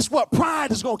 guess what?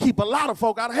 Pride is going to keep a lot of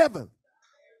folk out of heaven.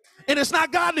 And it's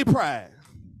not godly pride.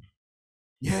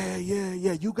 Yeah.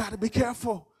 You got to be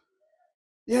careful.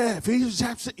 Yeah, Ephesians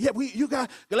chapter 6. Yeah, you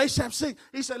got Galatians chapter 6.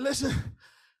 He said, listen,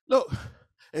 look,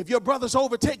 if your brother's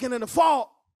overtaken in the fault,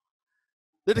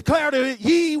 they declare to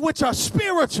ye which are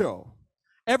spiritual.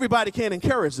 Everybody can't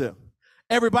encourage them.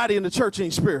 Everybody in the church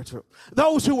ain't spiritual.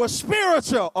 Those who are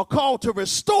spiritual are called to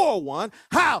restore one.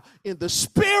 How? In the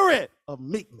spirit of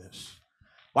meekness.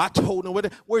 Well, I told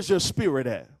them, where's your spirit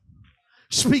at?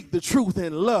 Speak the truth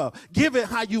in love. Give it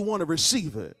how you want to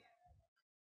receive it.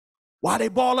 Why they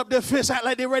ball up their fists, act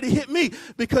like they're ready to hit me?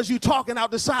 Because you talking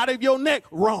out the side of your neck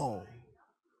wrong.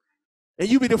 And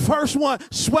you be the first one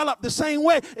swell up the same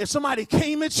way if somebody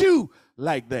came at you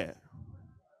like that.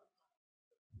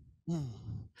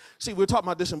 See, we're talking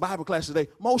about this in Bible class today.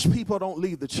 Most people don't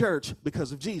leave the church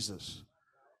because of Jesus.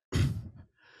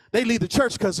 They leave the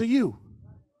church because of you.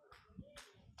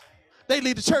 They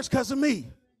leave the church because of me.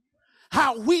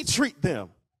 How we treat them.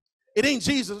 It ain't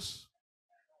Jesus.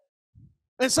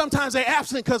 And sometimes they're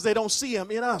absent because they don't see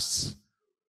him in us.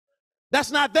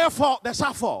 That's not their fault. That's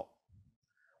our fault.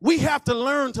 We have to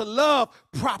learn to love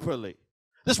properly.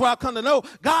 This is why I come to know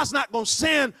God's not going to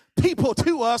send people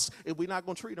to us if we're not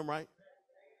going to treat them right.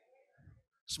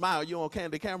 Smile, you on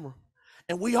candid camera.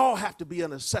 And we all have to be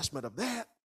an assessment of that.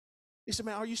 He said,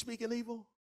 man, are you speaking evil?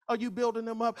 Are you building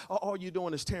them up? Or all you're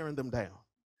doing is tearing them down?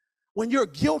 When you're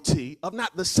guilty of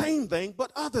not the same thing,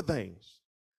 but other things.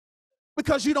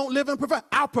 Because you don't live in perfection.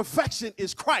 Our perfection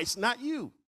is Christ, not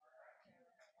you.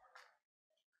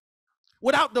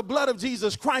 Without the blood of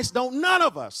Jesus Christ, none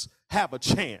of us have a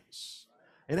chance.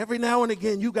 And every now and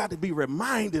again, you got to be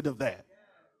reminded of that.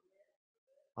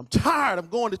 I'm tired of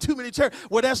going to too many churches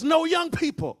where there's no young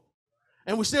people.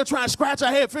 And we're still trying to scratch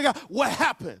our head, figure out what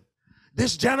happened.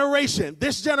 This generation,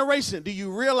 do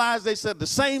you realize they said the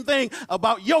same thing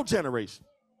about your generation?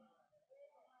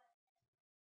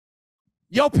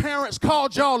 Your parents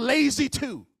called y'all lazy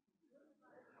too.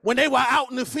 When they were out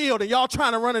in the field and y'all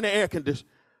trying to run in the air conditioner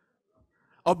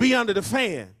or be under the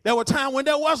fan. There were times when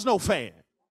there was no fan.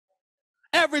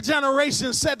 Every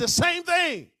generation said the same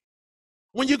thing.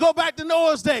 When you go back to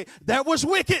Noah's day, there was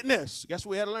wickedness. Guess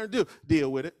what we had to learn to do?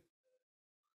 Deal with it.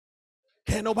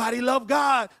 Can't nobody love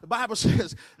God. The Bible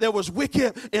says there was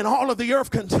wicked in all of the earth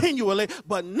continually,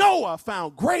 but Noah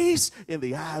found grace in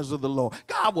the eyes of the Lord.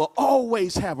 God will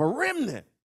always have a remnant.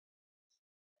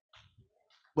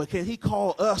 But can he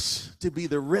call us to be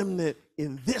the remnant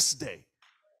in this day?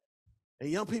 And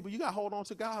young people, you got to hold on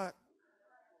to God.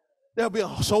 There'll be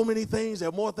so many things, there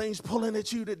are more things pulling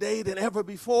at you today than ever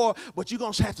before, but you're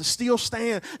going to have to still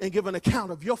stand and give an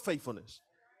account of your faithfulness.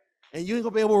 And you ain't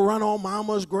going to be able to run on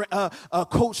mama's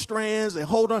coat strands and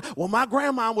hold on. Well, my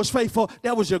grandma was faithful.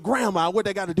 That was your grandma. What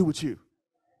they got to do with you?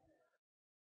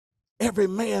 Every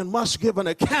man must give an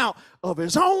account of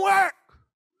his own work.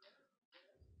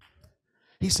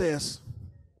 He says,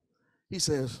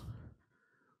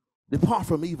 depart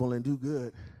from evil and do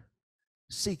good,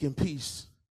 seeking peace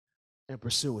and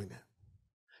pursuing it.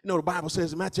 You know, the Bible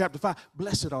says in Matthew chapter 5,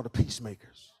 blessed are the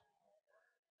peacemakers.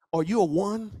 Are you a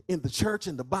one in the church,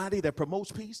 in the body that promotes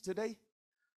peace today?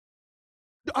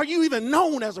 Are you even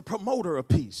known as a promoter of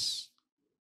peace?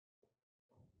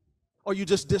 Or are you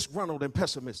just disgruntled and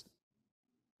pessimistic?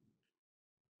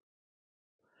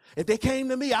 If they came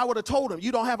to me, I would have told them,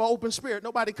 you don't have an open spirit.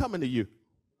 Nobody coming to you.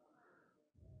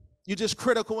 You're just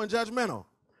critical and judgmental.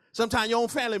 Sometimes your own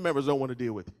family members don't want to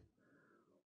deal with you.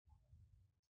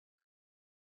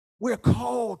 We're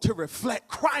called to reflect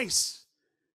Christ.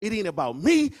 It ain't about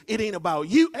me. It ain't about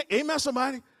you. Amen,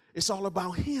 somebody? It's all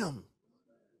about him.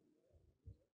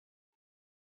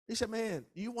 He said, man,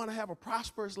 do you want to have a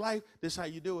prosperous life? This is how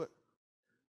you do it.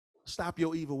 Stop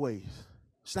your evil ways.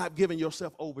 Stop giving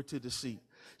yourself over to deceit.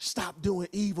 Stop doing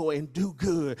evil and do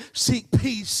good. Seek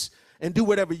peace and do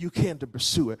whatever you can to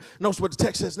pursue it. Notice what the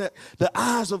text says next. The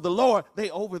eyes of the Lord,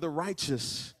 they over the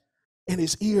righteous, and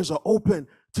his ears are open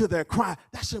to their cry.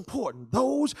 That's important.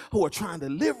 Those who are trying to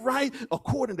live right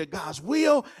according to God's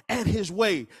will and his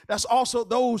way. That's also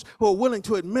those who are willing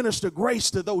to administer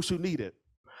grace to those who need it.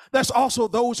 That's also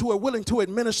those who are willing to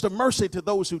administer mercy to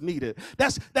those who need it.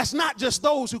 That's not just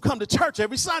those who come to church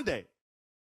every Sunday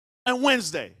and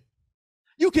Wednesday.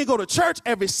 You can go to church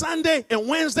every Sunday and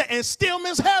Wednesday and still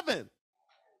miss heaven.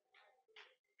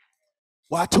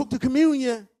 Well, I took the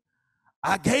communion.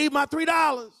 I gave my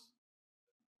 $3.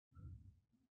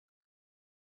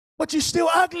 But you're still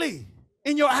ugly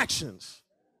in your actions.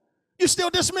 You're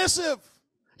still dismissive.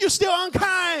 You're still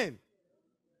unkind.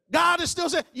 God is still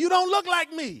saying, you don't look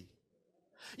like me.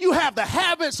 You have the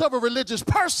habits of a religious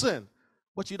person,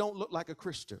 but you don't look like a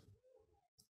Christian.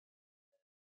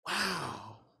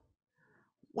 Wow.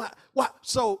 Why?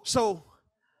 So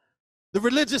the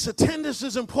religious attendance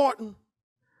is important,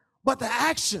 but the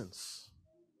actions,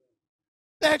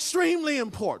 they're extremely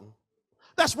important.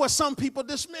 That's what some people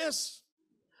dismiss.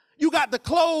 You got the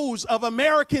clothes of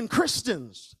American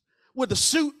Christians with a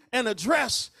suit and a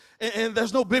dress, and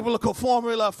there's no biblical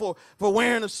formula for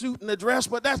wearing a suit and a dress,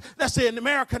 but that's an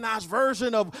Americanized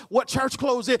version of what church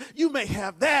clothes is. You may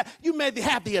have that. You may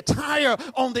have the attire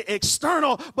on the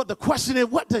external, but the question is,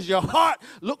 what does your heart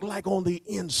look like on the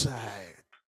inside?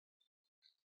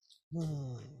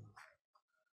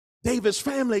 David's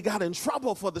family got in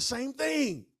trouble for the same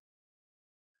thing.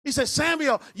 He said,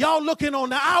 Samuel, y'all looking on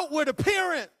the outward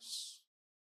appearance.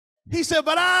 He said,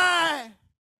 but I'm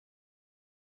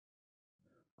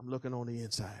looking on the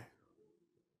inside.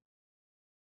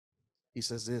 He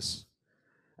says this,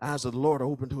 eyes of the Lord are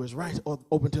open to his right, or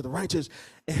open to the righteous,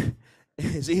 and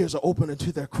his ears are open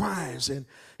unto their cries, and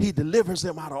he delivers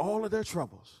them out of all of their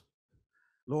troubles.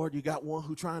 Lord, you got one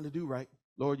who's trying to do right.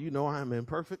 Lord, you know I am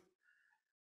imperfect,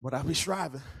 but I'll be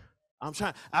striving. I'm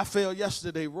trying. I failed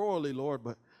yesterday royally, Lord,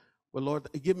 but Lord,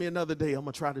 give me another day. I'm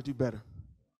going to try to do better.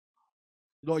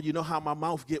 Lord, you know how my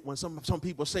mouth get when some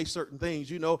people say certain things.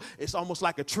 You know, it's almost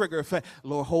like a trigger effect.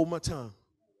 Lord, hold my tongue.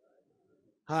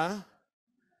 Huh?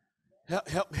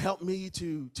 Help me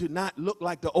to not look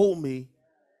like the old me,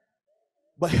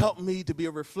 but help me to be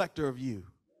a reflector of you.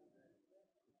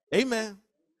 Amen.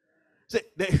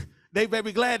 They may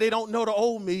be glad they don't know the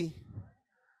old me,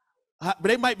 but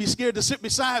they might be scared to sit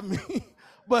beside me.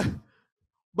 But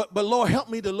Lord, help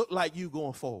me to look like you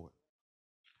going forward.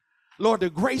 Lord,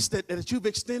 the grace that you've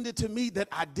extended to me that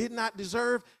I did not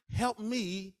deserve, help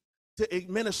me to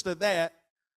administer that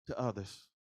to others.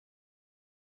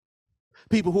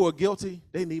 People who are guilty,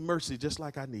 they need mercy just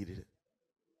like I needed it.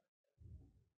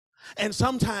 And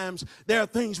sometimes there are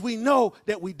things we know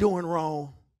that we're doing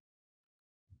wrong,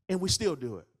 and we still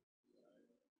do it.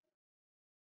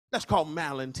 That's called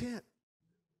malintent.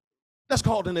 That's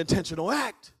called an intentional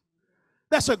act.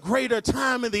 That's a greater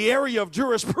time in the area of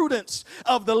jurisprudence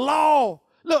of the law.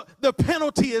 Look, the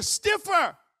penalty is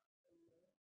stiffer.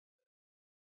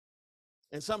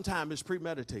 And sometimes it's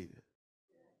premeditated.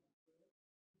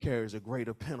 Carries a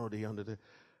greater penalty under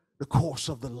the course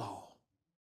of the law.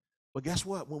 But guess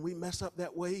what? When we mess up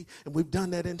that way and we've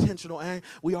done that intentional act,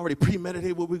 we already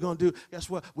premeditated what we're going to do. Guess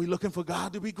what? We're looking for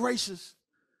God to be gracious.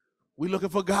 We're looking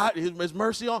for God, his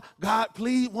mercy on. God,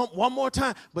 please, one more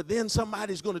time. But then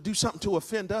somebody's going to do something to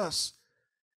offend us.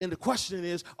 And the question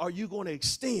is, are you going to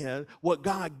extend what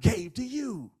God gave to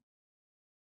you?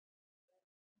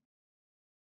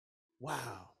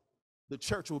 Wow. The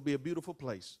church will be a beautiful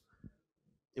place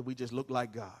if we just look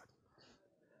like God.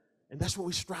 And that's what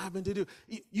we're striving to do.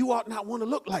 You ought not want to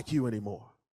look like you anymore.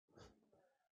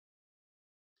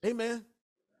 Amen.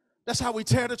 That's how we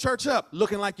tear the church up,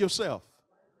 looking like yourself.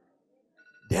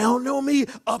 They don't know me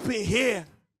up in here.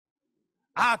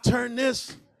 I'll turn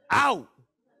this out.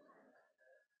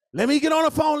 Let me get on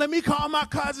the phone. Let me call my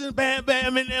cousins. Bam,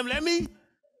 bam, and let me.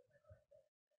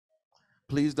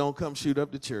 Please don't come shoot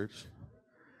up the church.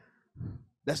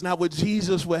 That's not what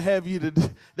Jesus would have you to do.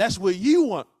 That's what you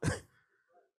want.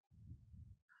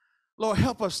 Lord,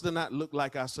 help us to not look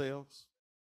like ourselves.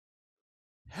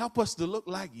 Help us to look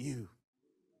like you.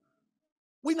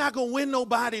 We're not going to win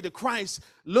nobody to Christ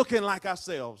looking like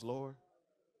ourselves, Lord.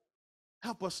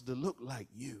 Help us to look like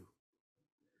you.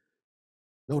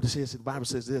 Notice here, the Bible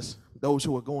says this, those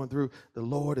who are going through, the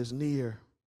Lord is near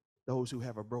those who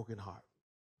have a broken heart.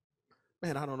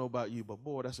 Man, I don't know about you, but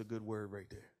boy, that's a good word right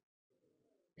there.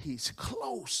 He's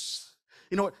close.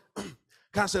 You know what?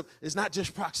 Concept is not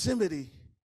just proximity,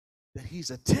 that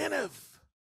he's attentive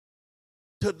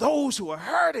to those who are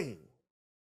hurting.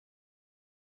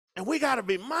 And we got to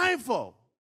be mindful.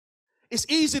 It's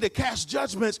easy to cast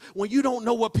judgments when you don't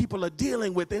know what people are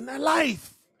dealing with in their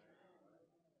life.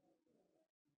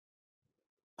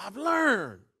 I've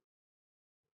learned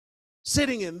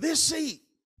sitting in this seat,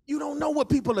 you don't know what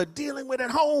people are dealing with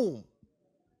at home.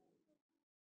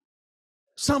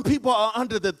 Some people are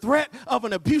under the threat of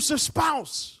an abusive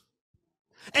spouse,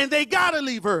 and they got to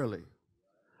leave early,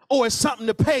 or it's something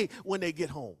to pay when they get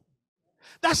home.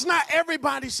 That's not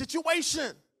everybody's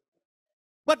situation,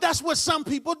 but that's what some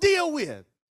people deal with.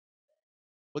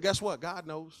 But guess what? God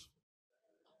knows.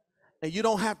 And you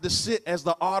don't have to sit as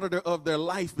the auditor of their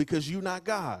life because you're not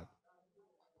God.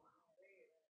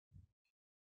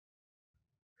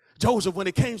 Joseph, when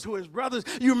it came to his brothers,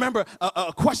 you remember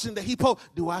a question that he posed: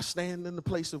 do I stand in the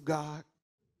place of God?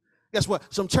 Guess what?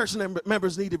 Some church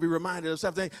members need to be reminded of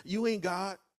something. You ain't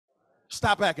God.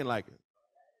 Stop acting like it.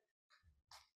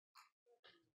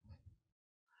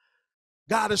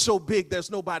 God is so big, there's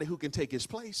nobody who can take his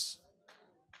place.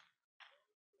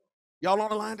 Y'all on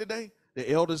the line today?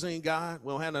 The elders ain't God.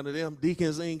 We don't have none of them.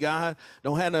 Deacons ain't God.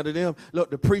 Don't have none of them.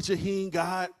 Look, the preacher, he ain't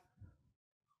God.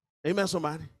 Amen,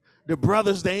 somebody. The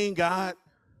brothers, they ain't God.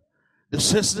 The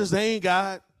sisters, they ain't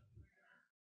God.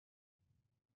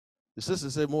 The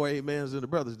sisters said more amens than the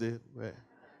brothers did.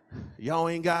 Y'all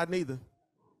ain't God neither.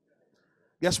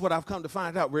 Guess what I've come to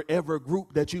find out? Wherever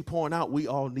group that you point out, we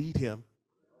all need him.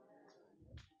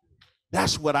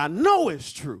 That's what I know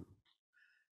is true.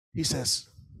 He says,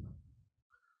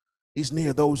 he's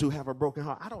near those who have a broken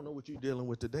heart. I don't know what you're dealing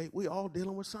with today. We all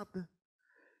dealing with something.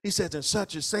 He says, and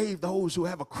such as save those who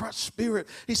have a crushed spirit.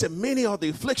 He said, many are the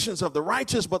afflictions of the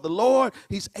righteous, but the Lord,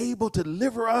 he's able to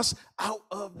deliver us out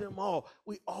of them all.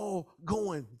 We all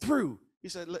going through. He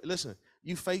said, listen,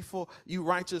 you faithful, you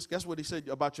righteous. Guess what he said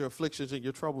about your afflictions and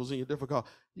your troubles and your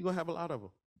difficulties? You're going to have a lot of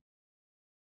them.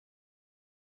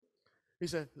 He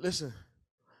said, listen,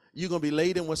 you're going to be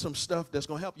laden with some stuff that's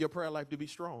going to help your prayer life to be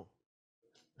strong.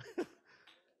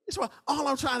 That's why all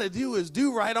I'm trying to do is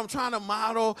do right. I'm trying to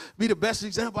model, be the best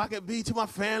example I can be to my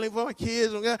family, for my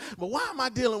kids. But why am I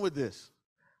dealing with this?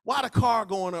 Why the car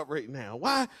going up right now?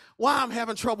 Why I'm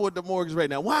having trouble with the mortgage right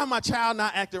now? Why my child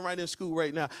not acting right in school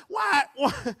right now? Why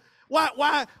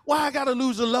I got to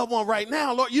lose a loved one right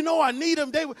now? Lord, you know I need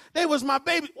them. They was my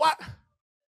baby. Why?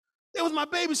 They was my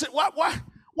babysitter.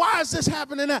 Why is this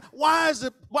happening now? Why is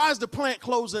the plant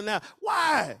closing now?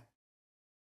 Why?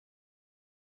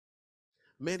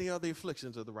 Many are the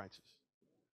afflictions of the righteous.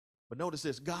 But notice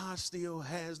this, God still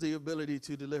has the ability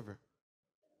to deliver.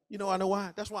 You know, I know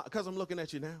why. That's why, because I'm looking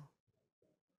at you now.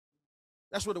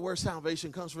 That's where the word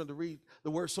salvation comes from, to read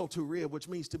the word soteria, which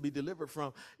means to be delivered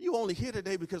from. You only here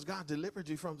today because God delivered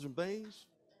you from some things.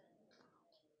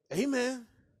 Amen.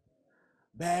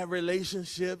 Bad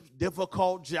relationships,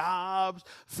 difficult jobs,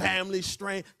 family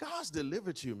strain. God's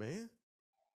delivered you, man.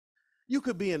 You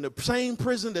could be in the same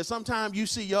prison that sometimes you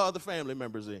see your other family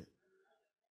members in.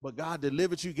 But God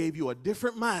delivered you, gave you a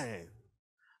different mind.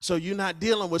 So you're not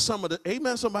dealing with some of the,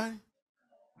 amen, somebody?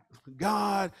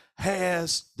 God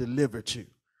has delivered you.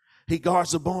 He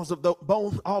guards the bones of the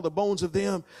bones, all the bones of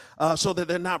them, so that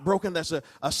they're not broken. That's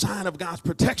a sign of God's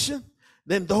protection.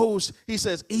 Then those, he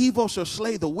says, evil shall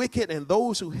slay the wicked, and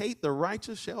those who hate the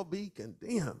righteous shall be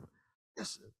condemned.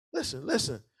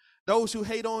 Listen. Those who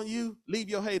hate on you, leave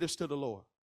your haters to the Lord.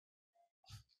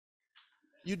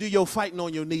 You do your fighting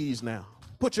on your knees now.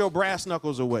 Put your brass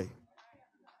knuckles away.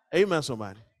 Amen,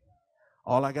 somebody.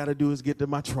 All I got to do is get to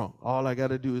my trunk. All I got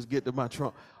to do is get to my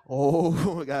trunk.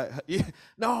 Oh, God. Yeah.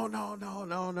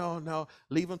 No.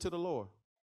 Leave them to the Lord.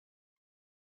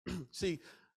 See,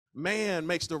 man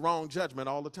makes the wrong judgment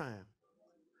all the time.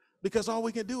 Because all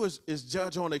we can do is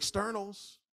judge on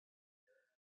externals.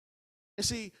 And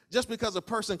see, just because a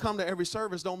person come to every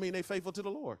service don't mean they're faithful to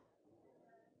the Lord.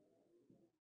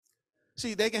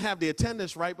 See, they can have the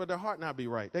attendance right, but their heart not be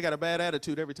right. They got a bad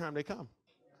attitude every time they come.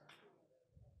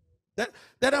 That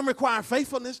doesn't require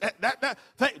faithfulness.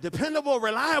 Dependable,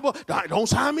 reliable. Don't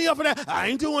sign me up for that. I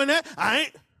ain't doing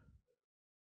that.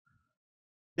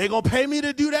 They gonna pay me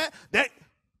to do that. They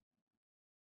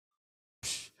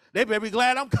better be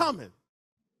glad I'm coming.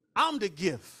 I'm the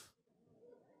gift.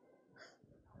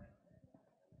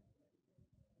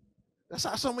 That's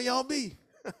how some of y'all be.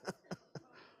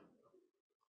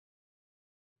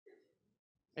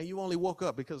 And you only woke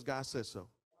up because God said so.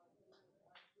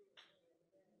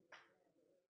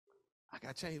 I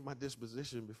got to change my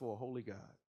disposition before a holy God.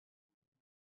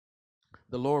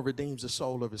 The Lord redeems the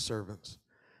soul of his servants,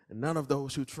 and none of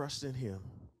those who trust in him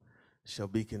shall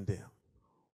be condemned.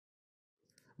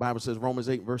 Bible says, Romans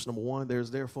 8, verse number 1, there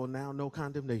is therefore now no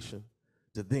condemnation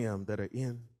to them that are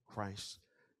in Christ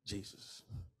Jesus.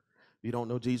 If you don't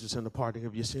know Jesus and the pardoning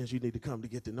of your sins, you need to come to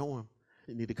get to know him.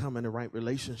 You need to come in the right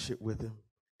relationship with him.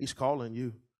 He's calling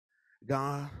you.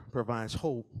 God provides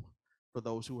hope for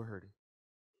those who are hurting.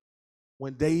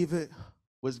 when David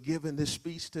was given this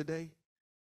speech today,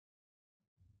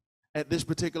 at this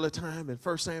particular time in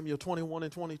 1 Samuel 21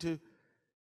 and 22,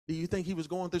 do you think he was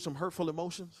going through some hurtful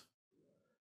emotions?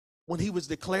 When he was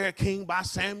declared king by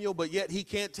Samuel, but yet he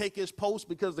can't take his post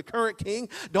because the current king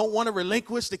don't want to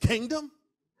relinquish the kingdom,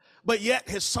 but yet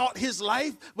has sought his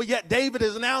life, but yet David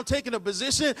is now taking a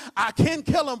position, I can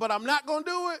kill him, but I'm not going to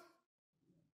do it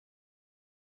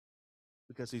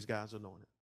because he's God's anointed.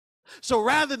 So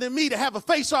rather than me to have a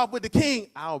face-off with the king,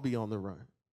 I'll be on the run.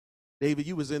 David,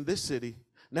 you was in this city.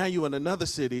 Now you're in another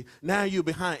city. Now you're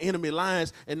behind enemy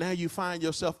lines, and now you find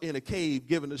yourself in a cave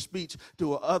giving a speech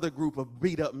to another group of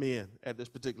beat-up men at this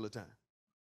particular time.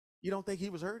 You don't think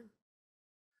he was hurting?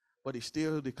 But he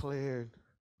still declared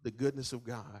the goodness of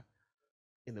God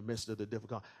in the midst of the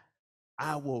difficult.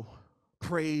 I will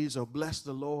praise or bless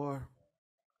the Lord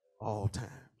all times.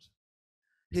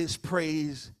 His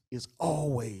praise is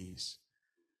always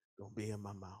going to be in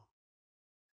my mouth.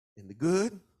 In the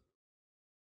good,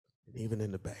 and even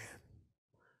in the bad.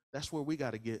 That's where we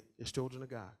got to get as children of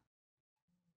God.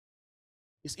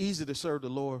 It's easy to serve the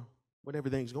Lord when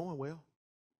everything's going well.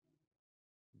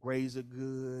 Grades are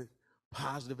good,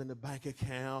 positive in the bank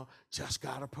account, just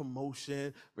got a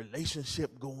promotion,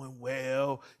 relationship going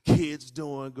well, kids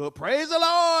doing good. Praise the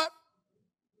Lord.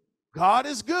 God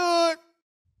is good.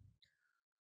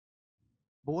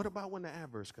 But what about when the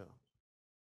adverse comes?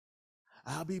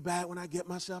 I'll be back when I get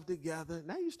myself together.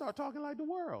 Now you start talking like the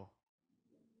world.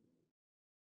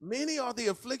 Many are the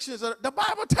afflictions. The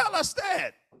Bible tells us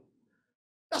that.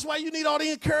 That's why you need all the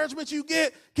encouragement you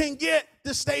can get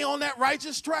to stay on that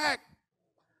righteous track.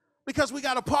 Because we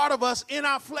got a part of us in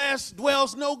our flesh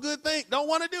dwells no good thing. Don't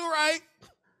want to do right.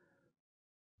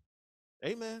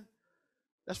 Amen.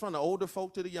 That's from the older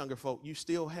folk to the younger folk. You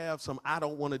still have some I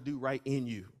don't want to do right in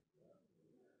you.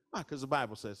 Why? Because the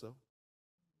Bible says so.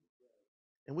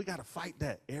 And we got to fight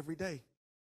that every day.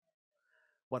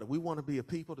 But if we want to be a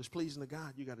people that's pleasing to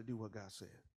God, you got to do what God said.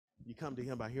 You come to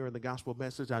him by hearing the gospel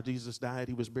message, how Jesus died,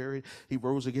 he was buried, he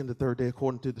rose again the third day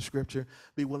according to the scripture.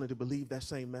 Be willing to believe that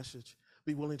same message.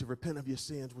 Be willing to repent of your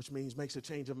sins, which means makes a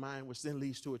change of mind, which then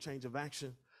leads to a change of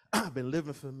action. I've been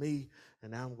living for me,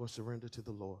 and now I'm going to surrender to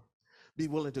the Lord. Be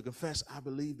willing to confess, I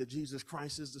believe that Jesus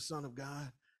Christ is the Son of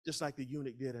God, just like the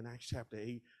eunuch did in Acts chapter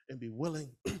 8, and be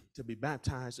willing to be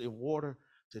baptized in water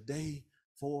today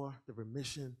for the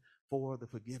remission, for the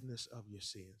forgiveness of your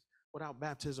sins. Without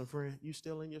baptism, friend, you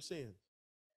still in your sins.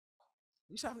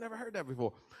 You say, I've never heard that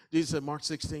before. Jesus said, Mark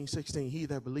 16:16, he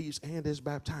that believes and is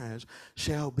baptized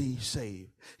shall be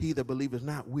saved. He that believeth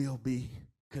not will be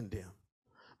condemned.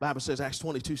 Bible says, Acts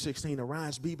 22:16,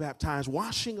 arise, be baptized,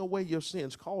 washing away your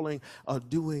sins, calling or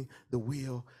doing the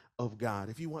will of God.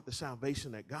 If you want the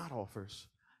salvation that God offers,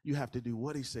 you have to do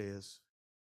what he says,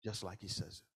 just like he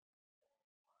says it.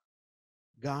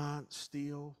 God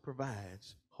still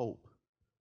provides hope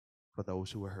for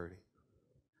those who are hurting.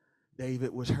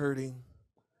 David was hurting,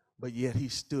 but yet he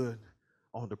stood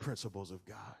on the principles of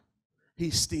God. He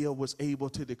still was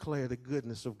able to declare the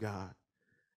goodness of God,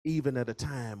 even at a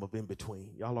time of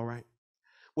in-between. Y'all all right?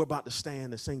 We're about to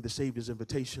stand and sing the Savior's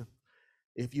invitation.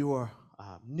 If you are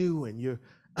new and you're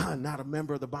not a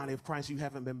member of the body of Christ, you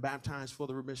haven't been baptized for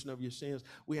the remission of your sins,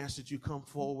 we ask that you come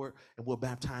forward and we'll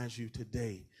baptize you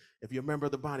today. If you're a member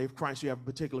of the body of Christ, you have a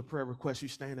particular prayer request, you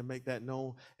stand and make that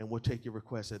known, and we'll take your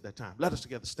request at that time. Let us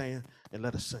together stand and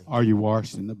let us sing. Are you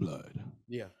washed in the blood?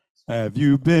 Yeah. Have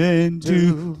you been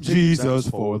to Jesus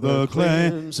for the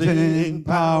cleansing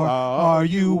power? Are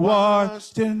you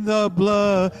washed in the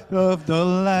blood of the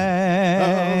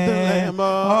Lamb?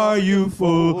 Are you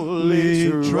fully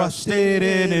trusted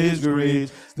in his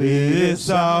grace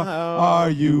this hour? Are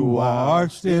you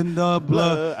washed in the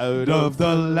blood of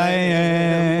the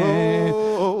Lamb?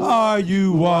 Are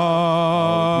you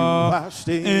washed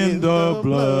in the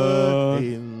blood?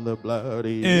 In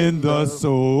the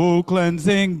soul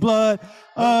cleansing blood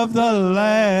of the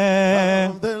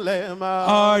Lamb.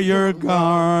 Are your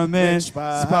garments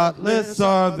spotless?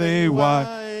 Are they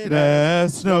white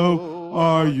as snow?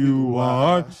 Are you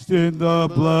washed in the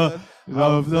blood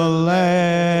of the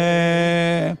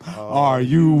Lamb? Are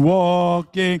you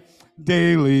walking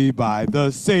daily by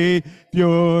the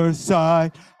Savior's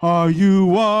side? Are you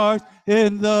washed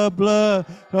in the blood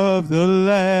of the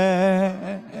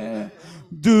Lamb?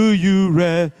 Do you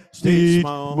rest each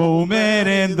moment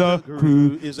in the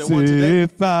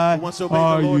crucified?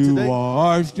 Are you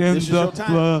washed in the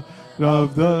blood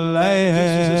of the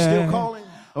Lamb?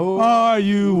 Are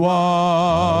you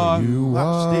washed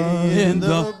in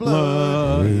the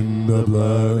blood, in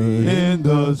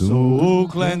the soul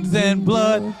cleansing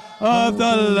blood of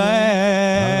the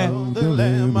Lamb?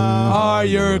 Are are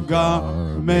your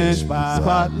garments,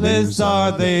 spotless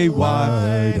are they,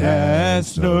 white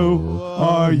as snow.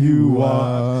 Are you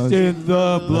washed in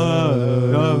the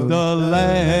blood of the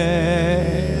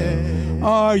Lamb?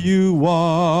 Are you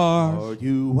washed? Are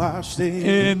you washed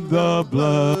In the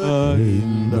blood,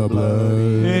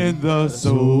 in the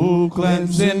soul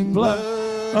cleansing blood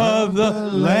of the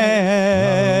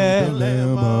Lamb?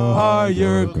 Are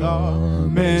your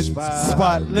garments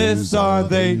spotless? Are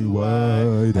they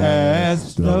white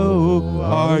as snow?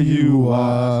 Are you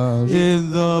washed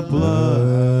in the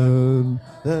blood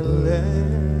the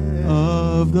Lamb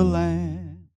of the Lamb?